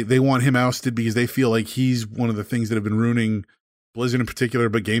 they want him ousted because they feel like he's one of the things that have been ruining Blizzard in particular,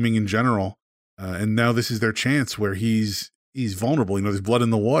 but gaming in general. And now this is their chance where he's vulnerable. There's blood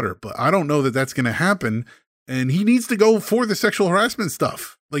in the water, but I don't know that that's going to happen. And he needs to go for the sexual harassment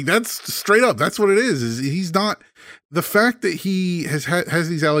stuff. Like that's straight up. That's what it is he's not, the fact that he has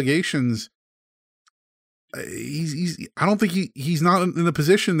these allegations. I don't think he's not in a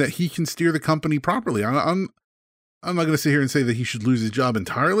position that he can steer the company properly. I'm not going to sit here and say that he should lose his job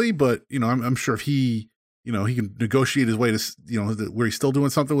entirely, but I'm sure if he can negotiate his way to, where he's still doing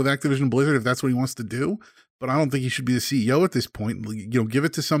something with Activision Blizzard, if that's what he wants to do. But I don't think he should be the CEO at this point. Give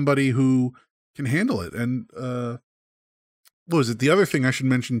it to somebody who can handle it. And what was it? The other thing I should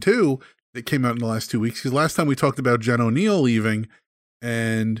mention too that came out in the last 2 weeks, because last time we talked about Jen O'Neill leaving,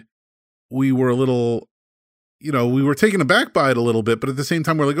 and we were a little, we were taken aback by it a little bit, but at the same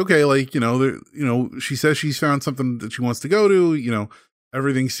time we're like, okay, like she says she's found something that she wants to go to.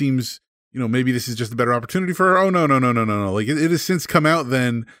 Everything seems, maybe this is just a better opportunity for her. Oh no. Like it has since come out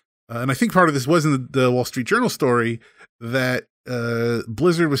then, and I think part of this was in the Wall Street Journal story that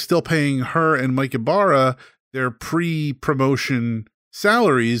Blizzard was still paying her and Mike Ibarra their pre-promotion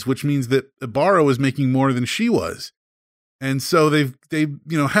salaries, which means that Ibarra was making more than she was. And so they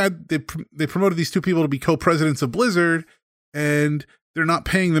promoted these two people to be co-presidents of Blizzard, and they're not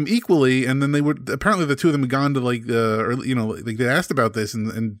paying them equally. And then apparently the two of them had gone to they asked about this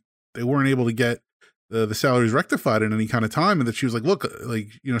and they weren't able to get the salaries rectified in any kind of time. And that she was like, look,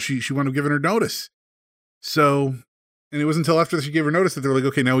 she wound up giving her notice. So, and it wasn't until after she gave her notice that they were like,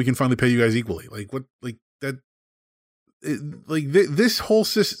 okay, now we can finally pay you guys equally. Like what, like that, this whole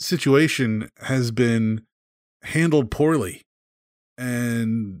situation has been handled poorly.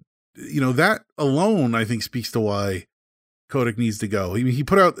 And, that alone, I think, speaks to why Kotick needs to go. I mean, he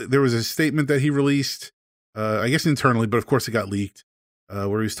put out, there was a statement that he released, I guess internally, but of course it got leaked,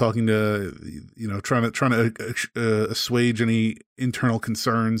 where he was talking to, trying to assuage any internal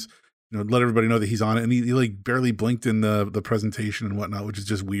concerns, let everybody know that he's on it. And he like barely blinked in the presentation and whatnot, which is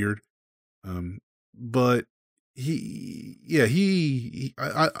just weird. But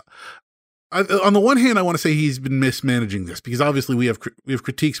on the one hand, I want to say he's been mismanaging this because obviously we have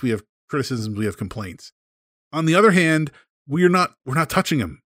critiques, we have criticisms, we have complaints. On the other hand, we're not touching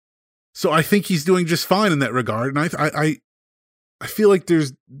him. So I think he's doing just fine in that regard. And I feel like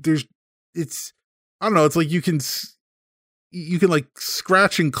there's I don't know. It's like you can like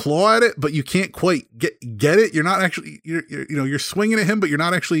scratch and claw at it, but you can't quite get it. You're not actually, you're swinging at him, but you're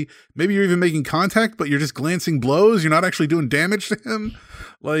not actually, maybe you're even making contact, but you're just glancing blows. You're not actually doing damage to him.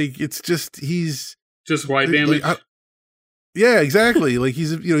 Like he's just white damage. Yeah, exactly. Like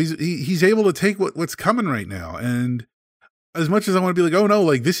he's able to take what's coming right now. And as much as I want to be like, oh no,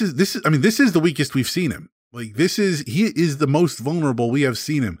 like this is the weakest we've seen him. Like he is the most vulnerable we have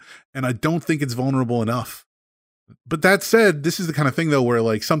seen him. And I don't think it's vulnerable enough But that said, this is the kind of thing though where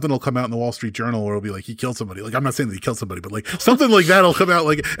like something will come out in the Wall Street Journal where it'll be like he killed somebody. Like I'm not saying that he killed somebody, but like something like that'll come out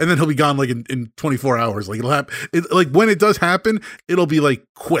like, and then he'll be gone like in 24 hours. Like it'll happen. Like when it does happen, it'll be like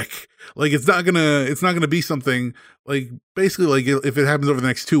quick. Like it's not gonna be something like basically like if it happens over the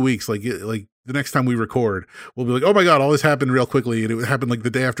next 2 weeks, like the next time we record, we'll be like, oh my God, all this happened real quickly. And it happened like the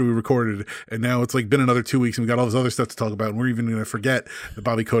day after we recorded. And now it's like been another 2 weeks and we got all this other stuff to talk about. And we're even going to forget that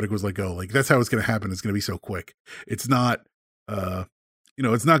Bobby Kotick was let go. Like that's how it's going to happen. It's going to be so quick. It's not,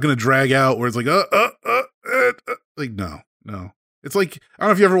 it's not going to drag out where it's like, like, no. It's like, I don't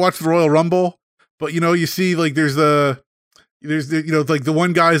know if you ever watched the Royal Rumble, but you see like there's like the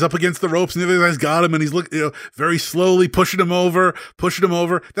one guy's up against the ropes and the other guy's got him and he's looking, very slowly pushing him over.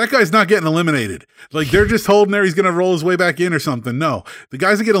 That guy's not getting eliminated. Like they're just holding there. He's going to roll his way back in or something. No, the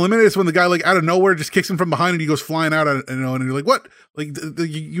guys that get eliminated is when the guy like out of nowhere just kicks him from behind and he goes flying out, and you're like, what? Like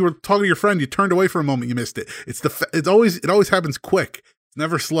you were talking to your friend, you turned away for a moment, you missed it. It always happens quick. It's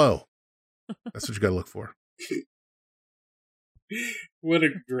never slow. That's what you got to look for. What a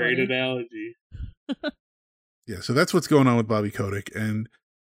great analogy. Yeah, so that's what's going on with Bobby Kotick, and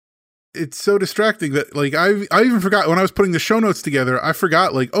it's so distracting that like I even forgot when I was putting the show notes together. I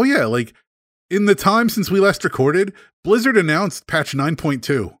forgot like, oh yeah, like in the time since we last recorded, Blizzard announced patch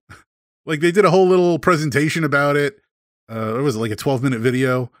 9.2. Like they did a whole little presentation about it. It was like a 12-minute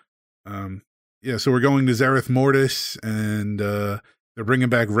video. Yeah, so we're going to Zareth Mortis, and they're bringing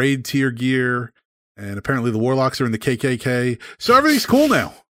back raid tier gear, and apparently the Warlocks are in the KKK. So everything's cool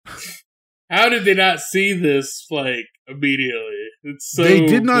now. How did they not see this like immediately? It's so they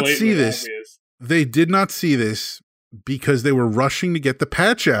did not see this. Obvious. They did not see this because they were rushing to get the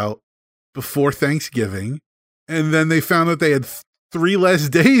patch out before Thanksgiving, and then they found that they had 3 less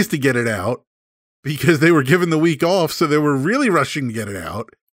days to get it out because they were given the week off, so they were really rushing to get it out.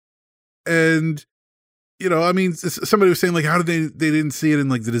 And I mean, somebody was saying like, how did they didn't see it in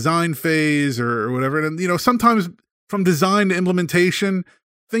like the design phase or whatever? And sometimes from design to implementation,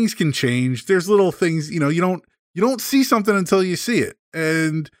 things can change. There's little things, you don't see something until you see it.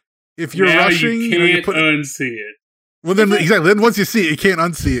 And if you're rushing, you can't unsee it. Well, then exactly. Then once you see it, you can't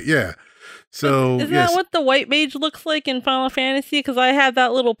unsee it. Yeah. So isn't that what the white mage looks like in Final Fantasy? Because I had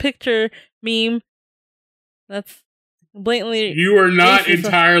that little picture meme. That's blatantly. You are not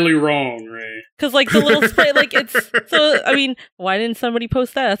entirely wrong, Ray. Because like the little spray, like it's so. I mean, why didn't somebody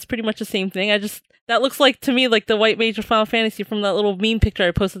post that? That's pretty much the same thing. That looks like to me like the white mage of Final Fantasy from that little meme picture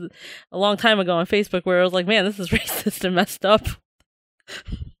I posted a long time ago on Facebook, where I was like, man, this is racist and messed up.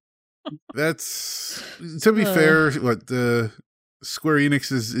 That's to be fair. What Square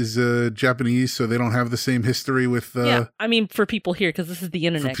Enix is Japanese, so they don't have the same history with. Yeah, I mean for people here because this is the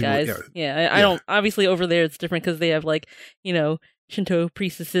internet, guys. I don't. Obviously, over there it's different because they have like Shinto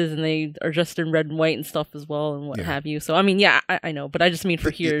priestesses and they are dressed in red and white and stuff as well and what have you. So I mean, I know, but I just mean for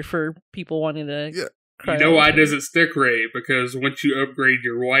here for people wanting to. Yeah. You know why does it stick, Ray? Because once you upgrade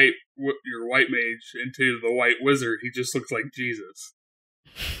your white mage into the white wizard, he just looks like Jesus.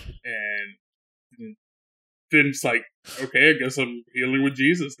 And then it's like, okay, I guess I'm healing with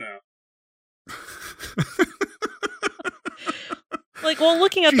Jesus now. Like, well,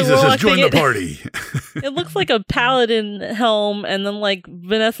 looking at Jesus the Warlock has joined the party. It looks like a paladin helm, and then like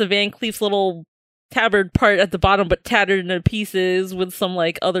Vanessa Van Cleef's little tabard part at the bottom, but tattered into pieces with some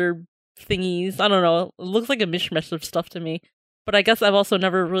like other thingies. I don't know. It looks like a mishmash of stuff to me. But I guess I've also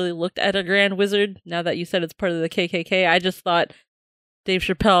never really looked at a Grand Wizard. Now that you said it's part of the KKK, I just thought Dave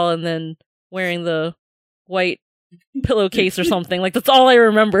Chappelle and then wearing the white pillowcase or something. Like that's all I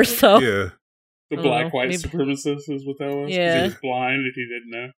remember. So yeah. The black-white supremacist is what that was? Yeah. He was blind and he didn't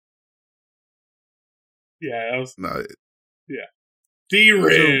know. Yeah, yeah.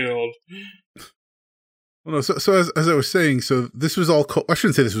 Derailed. Well, no, so as I was saying, so this was all, I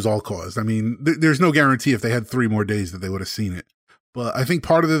shouldn't say this was all caused. I mean, there's no guarantee if they had 3 more days that they would have seen it. But I think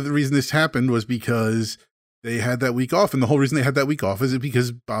part of the reason this happened was because they had that week off. And the whole reason they had that week off is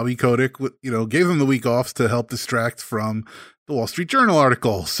because Bobby Kotick, gave them the week off to help distract from the Wall Street Journal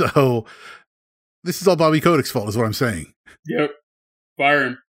article. So this is all Bobby Kotick's fault is what I'm saying. Yep.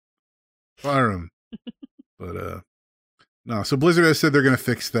 Fire him. But, no, so Blizzard has said they're going to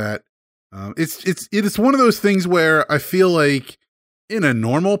fix that. It's one of those things where I feel like in a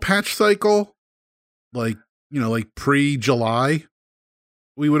normal patch cycle, like pre-July,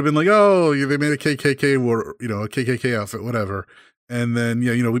 we would have been like, oh, they made a KKK war, a KKK outfit, whatever. And then,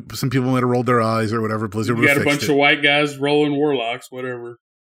 some people might have rolled their eyes or whatever. Blizzard would have fixed it. You got a bunch of white guys rolling warlocks, whatever.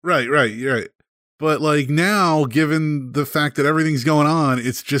 Right. But like now, given the fact that everything's going on,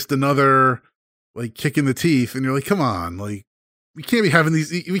 it's just another like kick in the teeth. And you're like, come on, like, we can't be having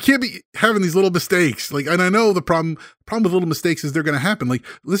these little mistakes. Like, and I know the problem with little mistakes is they're going to happen. Like,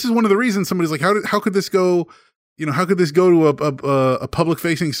 this is one of the reasons somebody's like, how could this go? You know, how could this go to a public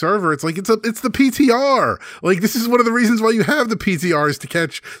facing server? It's like, it's the PTR. Like, this is one of the reasons why you have the PTRs to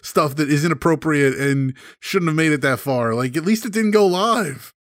catch stuff that is inappropriate and shouldn't have made it that far. Like, at least it didn't go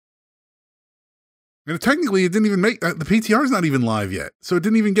live. And technically it didn't even make, the PTR is not even live yet. So it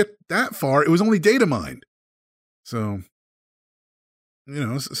didn't even get that far. It was only data mined. So, you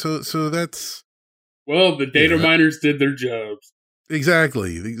know, so that's. Well, the data miners did their jobs.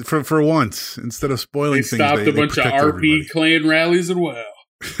 Exactly. For once, instead of spoiling things, they stopped a bunch of RP everybody. clan rallies and WoW.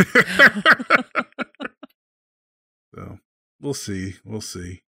 So we'll see.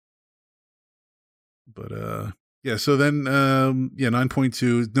 But yeah. So then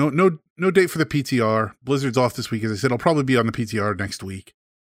 9.2. No date for the PTR. Blizzard's off this week, as I said. I'll probably be on the PTR next week,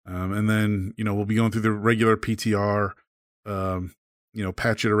 and then we'll be going through the regular PTR,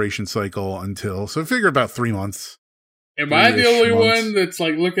 patch iteration cycle until. So I figure about 3 months. Am I the only one that's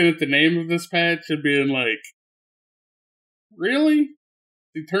like looking at the name of this patch and being like, really?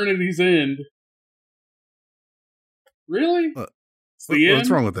 Eternity's End? Really? It's the end? What's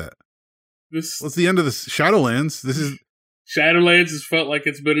wrong with that? What's the end of this? Shadowlands? This is... Shadowlands has felt like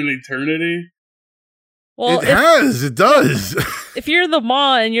it's been an eternity. Well, it does. If you're the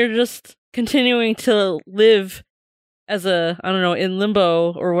Maw and you're just continuing to live as in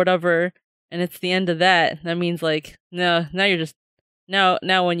limbo or whatever, and it's the end of that means like, no, now you're just, now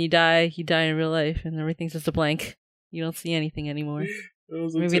when you die in real life and everything's just a blank. You don't see anything anymore.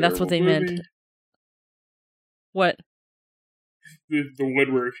 Maybe that's what they meant. What? The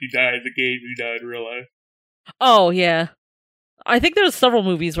one where if you die in the game, you die in real life. Oh, yeah. I think there was several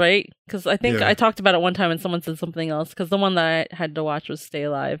movies, right? Because I think I talked about it one time and someone said something else. Because the one that I had to watch was Stay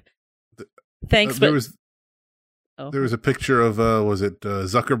Alive. Thanks, but... There was a picture of,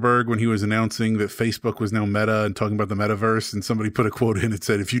 Zuckerberg when he was announcing that Facebook was now Meta and talking about the metaverse, and somebody put a quote in that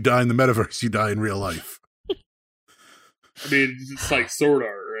said, if you die in the metaverse, you die in real life. I mean, it's like Sword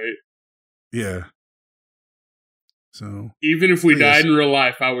Art, right? Yeah. So even if we died in real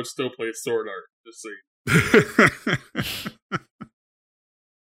life, I would still play Sword Art. Just see.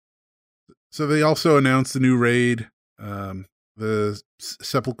 So they also announced the new raid, the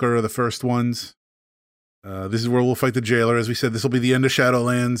Sepulchre of the First Ones. This is where we'll fight the jailer. As we said, this will be the end of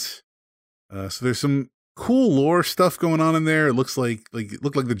Shadowlands. So there's some cool lore stuff going on in there. It looked like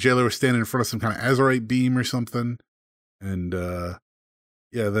the jailer was standing in front of some kind of Azurite beam or something. And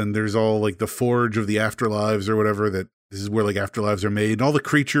then there's all like the forge of the afterlives or whatever. That this is where like afterlives are made, and all the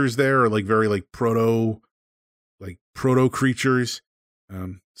creatures there are like very like proto creatures.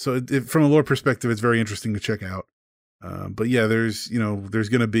 So from a lore perspective, it's very interesting to check out. But yeah, there's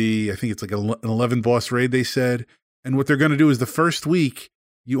going to be, I think it's like an 11 boss raid, they said. And what they're going to do is the first week,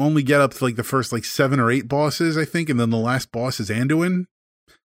 you only get up to like the first like 7 or 8 bosses, I think. And then the last boss is Anduin.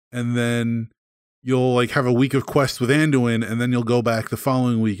 And then you'll like have a week of quests with Anduin, and then you'll go back the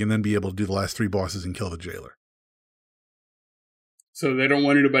following week and then be able to do the last 3 bosses and kill the jailer. So they don't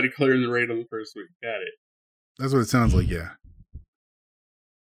want anybody clearing the raid on the first week. Got it. That's what it sounds like, yeah.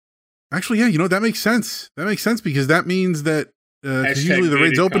 Actually, yeah, that makes sense. That makes sense because that means that because usually the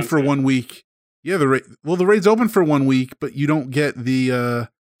raid's open for 1 week. Yeah, the raid's open for 1 week, but you don't get the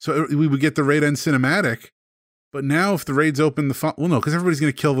so we would get the raid end cinematic. But now if the raid's open no, because everybody's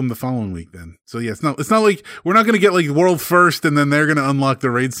going to kill them the following week then. So yeah, it's not like we're not going to get like world first and then they're going to unlock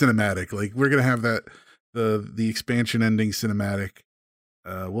the raid cinematic. Like we're going to have that the expansion ending cinematic.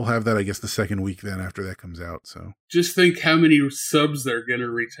 We'll have that, I guess, the second week then after that comes out. So just think how many subs they're going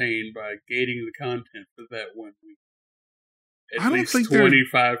to retain by gating the content for that 1 week. At least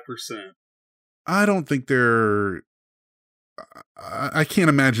 25%. I don't think they're. I can't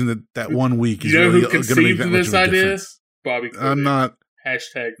imagine that 1 week is really going to make that much of a difference. Bobby Kotick. I'm not.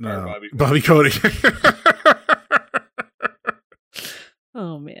 Hashtag no, Bobby Kotick.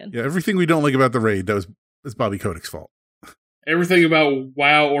 Oh man. Yeah, everything we don't like about the raid is Bobby Kotick's fault. Everything about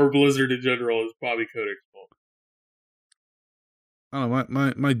WoW or Blizzard in general is Bobby Kotick's fault. I don't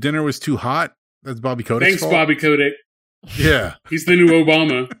know. My dinner was too hot. That's Bobby Kotick's fault. Thanks, Bobby Kotick. Yeah. He's the new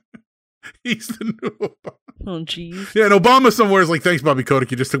Obama. He's the new Obama. Oh, jeez. Yeah, and Obama somewhere is like, thanks, Bobby Kotick.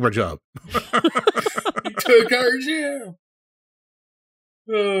 You just took my job. You took our job.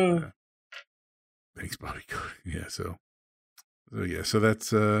 Thanks, Bobby Kotick. Yeah, so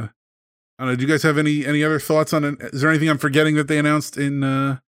that's I don't know. Do you guys have any other thoughts on it? Is there anything I'm forgetting that they announced in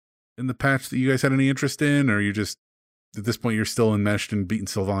the patch that you guys had any interest in, or you just at this point you're still enmeshed and beating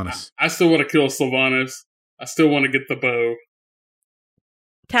Sylvanas? I still want to kill Sylvanas. I still want to get the bow.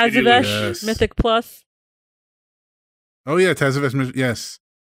 Tazavesh, Mythic Plus. Oh yeah, Tazavesh. Yes,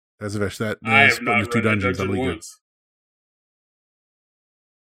 Tazavesh. That I have split not into two read that dungeons. dungeon That'll be good. once.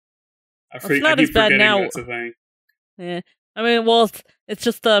 It's not I as keep bad forgetting now. that's a thing. Yeah. I mean, well, it's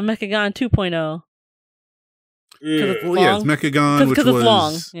just Mechagon 2.0. Because it's Well, yeah, it's long. Mechagon, which Because was it's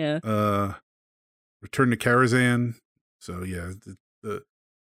long. Yeah. Return to Karazhan. So yeah,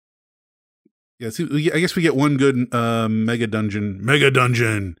 see, I guess we get one good mega dungeon. Mega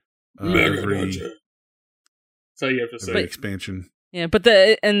dungeon. So you have to say every expansion. Yeah, but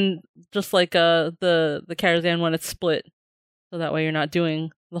just like the Karazhan one, it's split, so that way you're not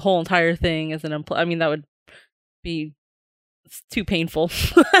doing the whole entire thing as an I mean, that would be too painful.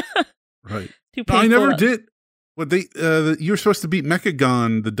 Right. Too No, painful. I never did. What they you were supposed to beat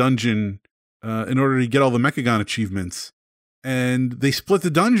Mechagon, the dungeon, in order to get all the Mechagon achievements. And they split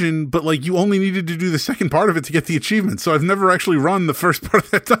the dungeon, but like you only needed to do the second part of it to get the achievement. So I've never actually run the first part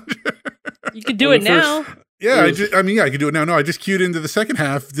of that dungeon. You could do it now. Yeah, I could do it now. No, I just queued into the second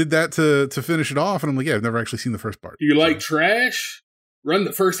half, did that to finish it off, and I'm like, yeah, I've never actually seen the first part. Do you like trash? Run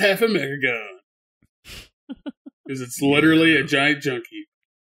the first half of Mechagon. Because it's literally a giant junkie.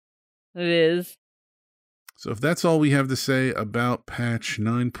 It is. So if that's all we have to say about patch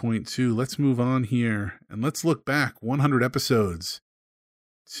 9.2, let's move on here and let's look back 100 episodes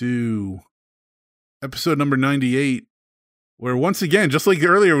to episode number 98, where once again, just like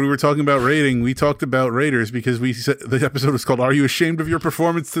earlier when we were talking about rating, we talked about Raiders because we said the episode was called "Are You Ashamed of Your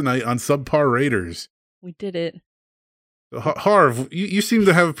Performance Tonight" on Subpar Raiders. We did it. So, Harv, you seem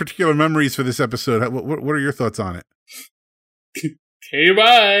to have particular memories for this episode. What are your thoughts on it? Okay,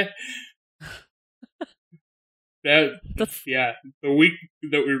 bye. The week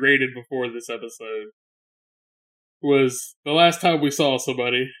that we rated before this episode was the last time we saw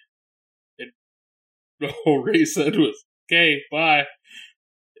somebody. And the whole race said was, okay, bye.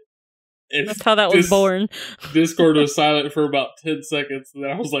 And that's how that was born. Discord was silent for about 10 seconds, and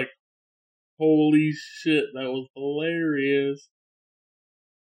I was like, holy shit, that was hilarious.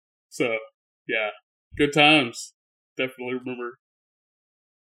 So, yeah, good times. Definitely remember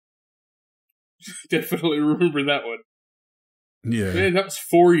that one. Yeah. Man, that was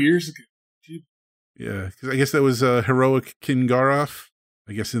 4 years ago. Dude. Yeah, because I guess that was Heroic Kingaroth.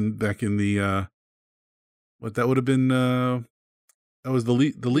 I guess back in the what that would have been. That was the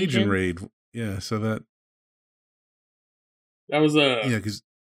Legion raid. Yeah, so that was yeah, because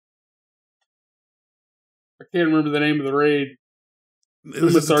I can't remember the name of the raid.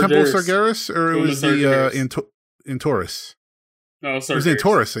 Was it the Temple of Sargeras, or it was the Antorus? No, Sargeras. It was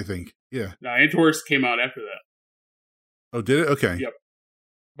Antorus, I think. Yeah. No, Antorus came out after that. Oh, did it? Okay. Yep.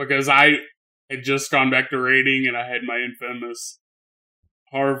 Because I had just gone back to raiding, and I had my infamous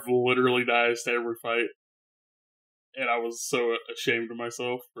Harv literally dies to every fight. And I was so ashamed of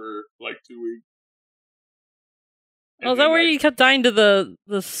myself for like 2 weeks. Oh, is that where you kept dying to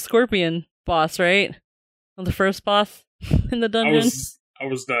the Scorpion boss, right? On the first boss in the dungeon? I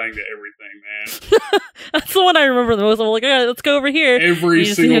was dying to everything, man. That's the one I remember the most. I'm like, okay, let's go over here. Every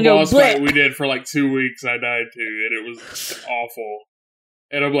single boss fight we did for like 2 weeks, I died to, and it was awful.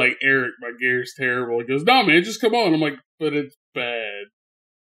 And I'm like, Eric, my gear's terrible. He goes, no, man, just come on. I'm like, but it's bad.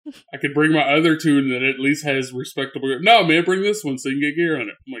 I could bring my other tune that at least has respectable gear. No, man, bring this one so you can get gear on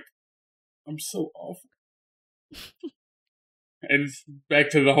it. I'm like, I'm so awful. And back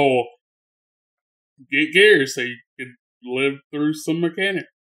to the whole get gear so you could live through some mechanic,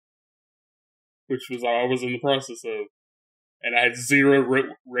 which was all I was in the process of. And I had zero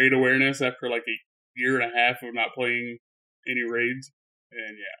raid awareness after like a year and a half of not playing any raids.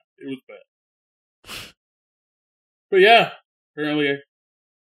 And yeah, it was bad. But yeah, apparently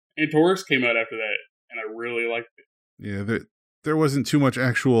Antorus came out after that, and I really liked it. Yeah, there wasn't too much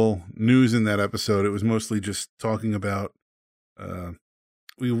actual news in that episode. It was mostly just talking about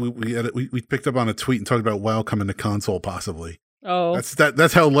we picked up on a tweet and talked about WoW coming to console possibly. Oh,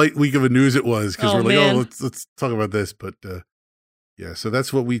 that's how light week of a news it was, because we're like, man. oh, let's talk about this. But yeah, so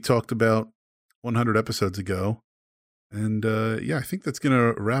that's what we talked about 100 episodes ago, and yeah, I think that's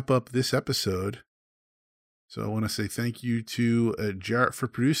gonna wrap up this episode. So I want to say thank you to Jarrett for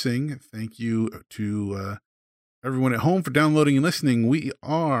producing. Thank you to everyone at home for downloading and listening. We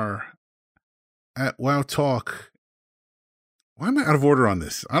are at WoW Talk. Why am I out of order on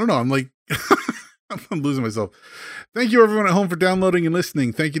this? I don't know. I'm like, I'm losing myself. Thank you, everyone at home, for downloading and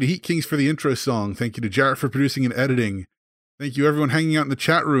listening. Thank you to Heat Kings for the intro song. Thank you to Jarrett for producing and editing. Thank you, everyone hanging out in the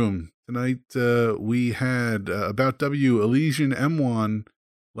chat room. Tonight, we had About W, Elysian, M1,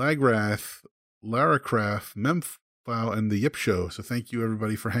 Lagrath, Laracraft, Memphile, and the Yip Show. So thank you,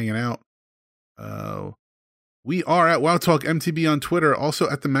 everybody, for hanging out. We are at WoW Talk MTB on Twitter, also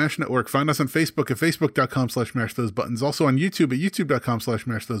at the MASH Network. Find us on Facebook at facebook.com/mashthosebuttons, also on YouTube at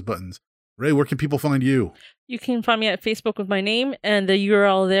youtube.com/mashthosebuttons. Ray, where can people find you? You can find me at Facebook with my name, and the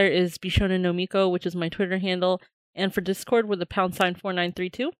URL there is Bishona no Miko, which is my Twitter handle, and for Discord with the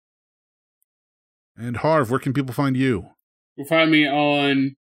 #4932. And Harv, where can people find you? You'll find me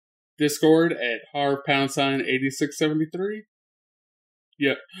on Discord at Harv8673.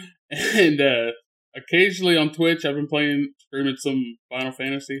 Yep. And occasionally on Twitch, I've been streaming some Final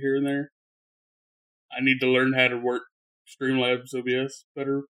Fantasy here and there. I need to learn how to work Streamlabs OBS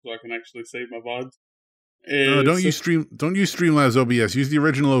better so I can actually save my VODs. No, don't use Streamlabs OBS. Use the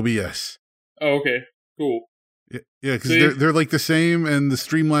original OBS. Oh, okay. Cool. Yeah, because they're like the same, and the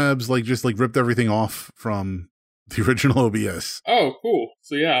Streamlabs just ripped everything off from the original OBS. Oh, cool.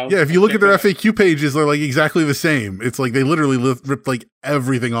 So yeah. If you look at their FAQ pages, they're like exactly the same. It's like they literally ripped like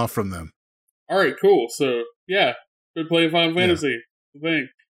everything off from them. All right, cool. So yeah, been playing Final Fantasy. Thing.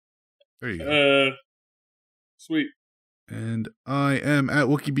 There you go. Sweet. And I am at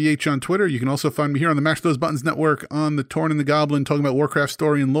WookieBH on Twitter. You can also find me here on the Mash Those Buttons Network on the Torn and the Goblin, talking about Warcraft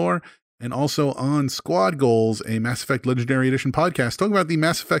story and lore, and also on Squad Goals, a Mass Effect Legendary Edition podcast, talking about the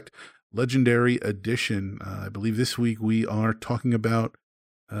Mass Effect Legendary Edition. I believe this week we are talking about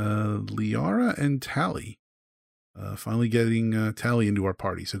Liara and Tali. Finally getting Tali into our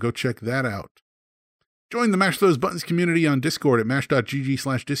party, so go check that out. Join the Mash Those Buttons community on Discord at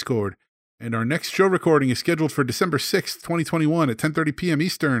mash.gg/discord. And our next show recording is scheduled for December 6th, 2021 at 10:30 p.m.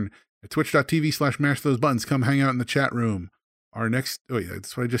 Eastern at twitch.tv/mashthosebuttons. Come hang out in the chat room. Our next... Oh, yeah,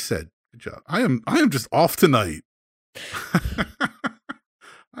 that's what I just said. Good job. I am just off tonight. I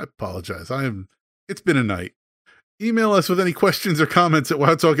apologize. It's been a night. Email us with any questions or comments at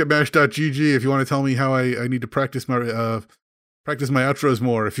wowtalk@mash.gg if you want to tell me how I need to practice my outros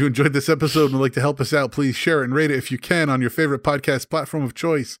more. If you enjoyed this episode and would like to help us out, please share it and rate it if you can on your favorite podcast platform of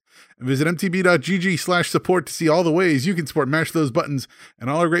choice. And visit mtb.gg/support to see all the ways you can support Mash Those Buttons and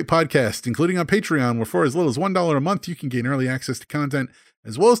all our great podcasts, including on Patreon, where for as little as $1 a month, you can gain early access to content,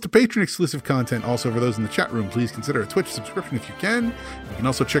 as well as to Patreon-exclusive content. Also, for those in the chat room, please consider a Twitch subscription if you can. You can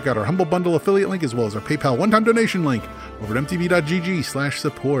also check out our Humble Bundle affiliate link, as well as our PayPal one-time donation link over at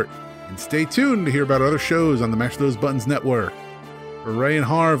mtb.gg/support. And stay tuned to hear about other shows on the Mash Those Buttons network. For Ray and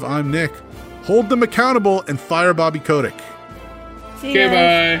Harv, I'm Nick. Hold them accountable and fire Bobby Kotick. See ya.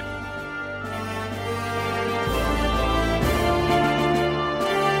 Okay, bye.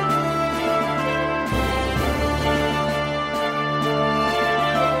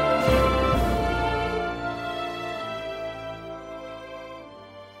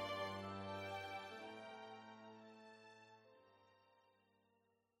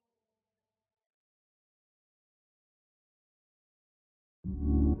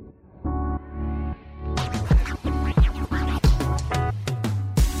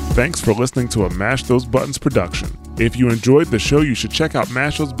 Thanks for listening to a Mash Those Buttons production. If you enjoyed the show, you should check out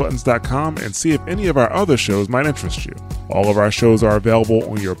mashthosebuttons.com and see if any of our other shows might interest you. All of our shows are available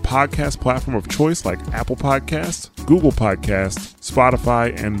on your podcast platform of choice like Apple Podcasts, Google Podcasts,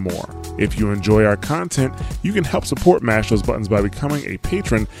 Spotify, and more. If you enjoy our content, you can help support Mash Those Buttons by becoming a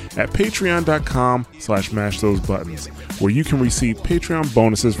patron at patreon.com/mashthosebuttons, where you can receive Patreon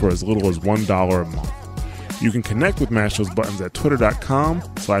bonuses for as little as $1 a month. You can connect with Mash Those Buttons at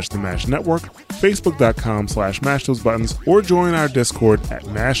twitter.com/themashnetwork, facebook.com/mashthosebuttons, or join our Discord at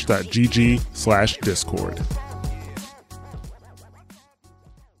mash.gg/discord.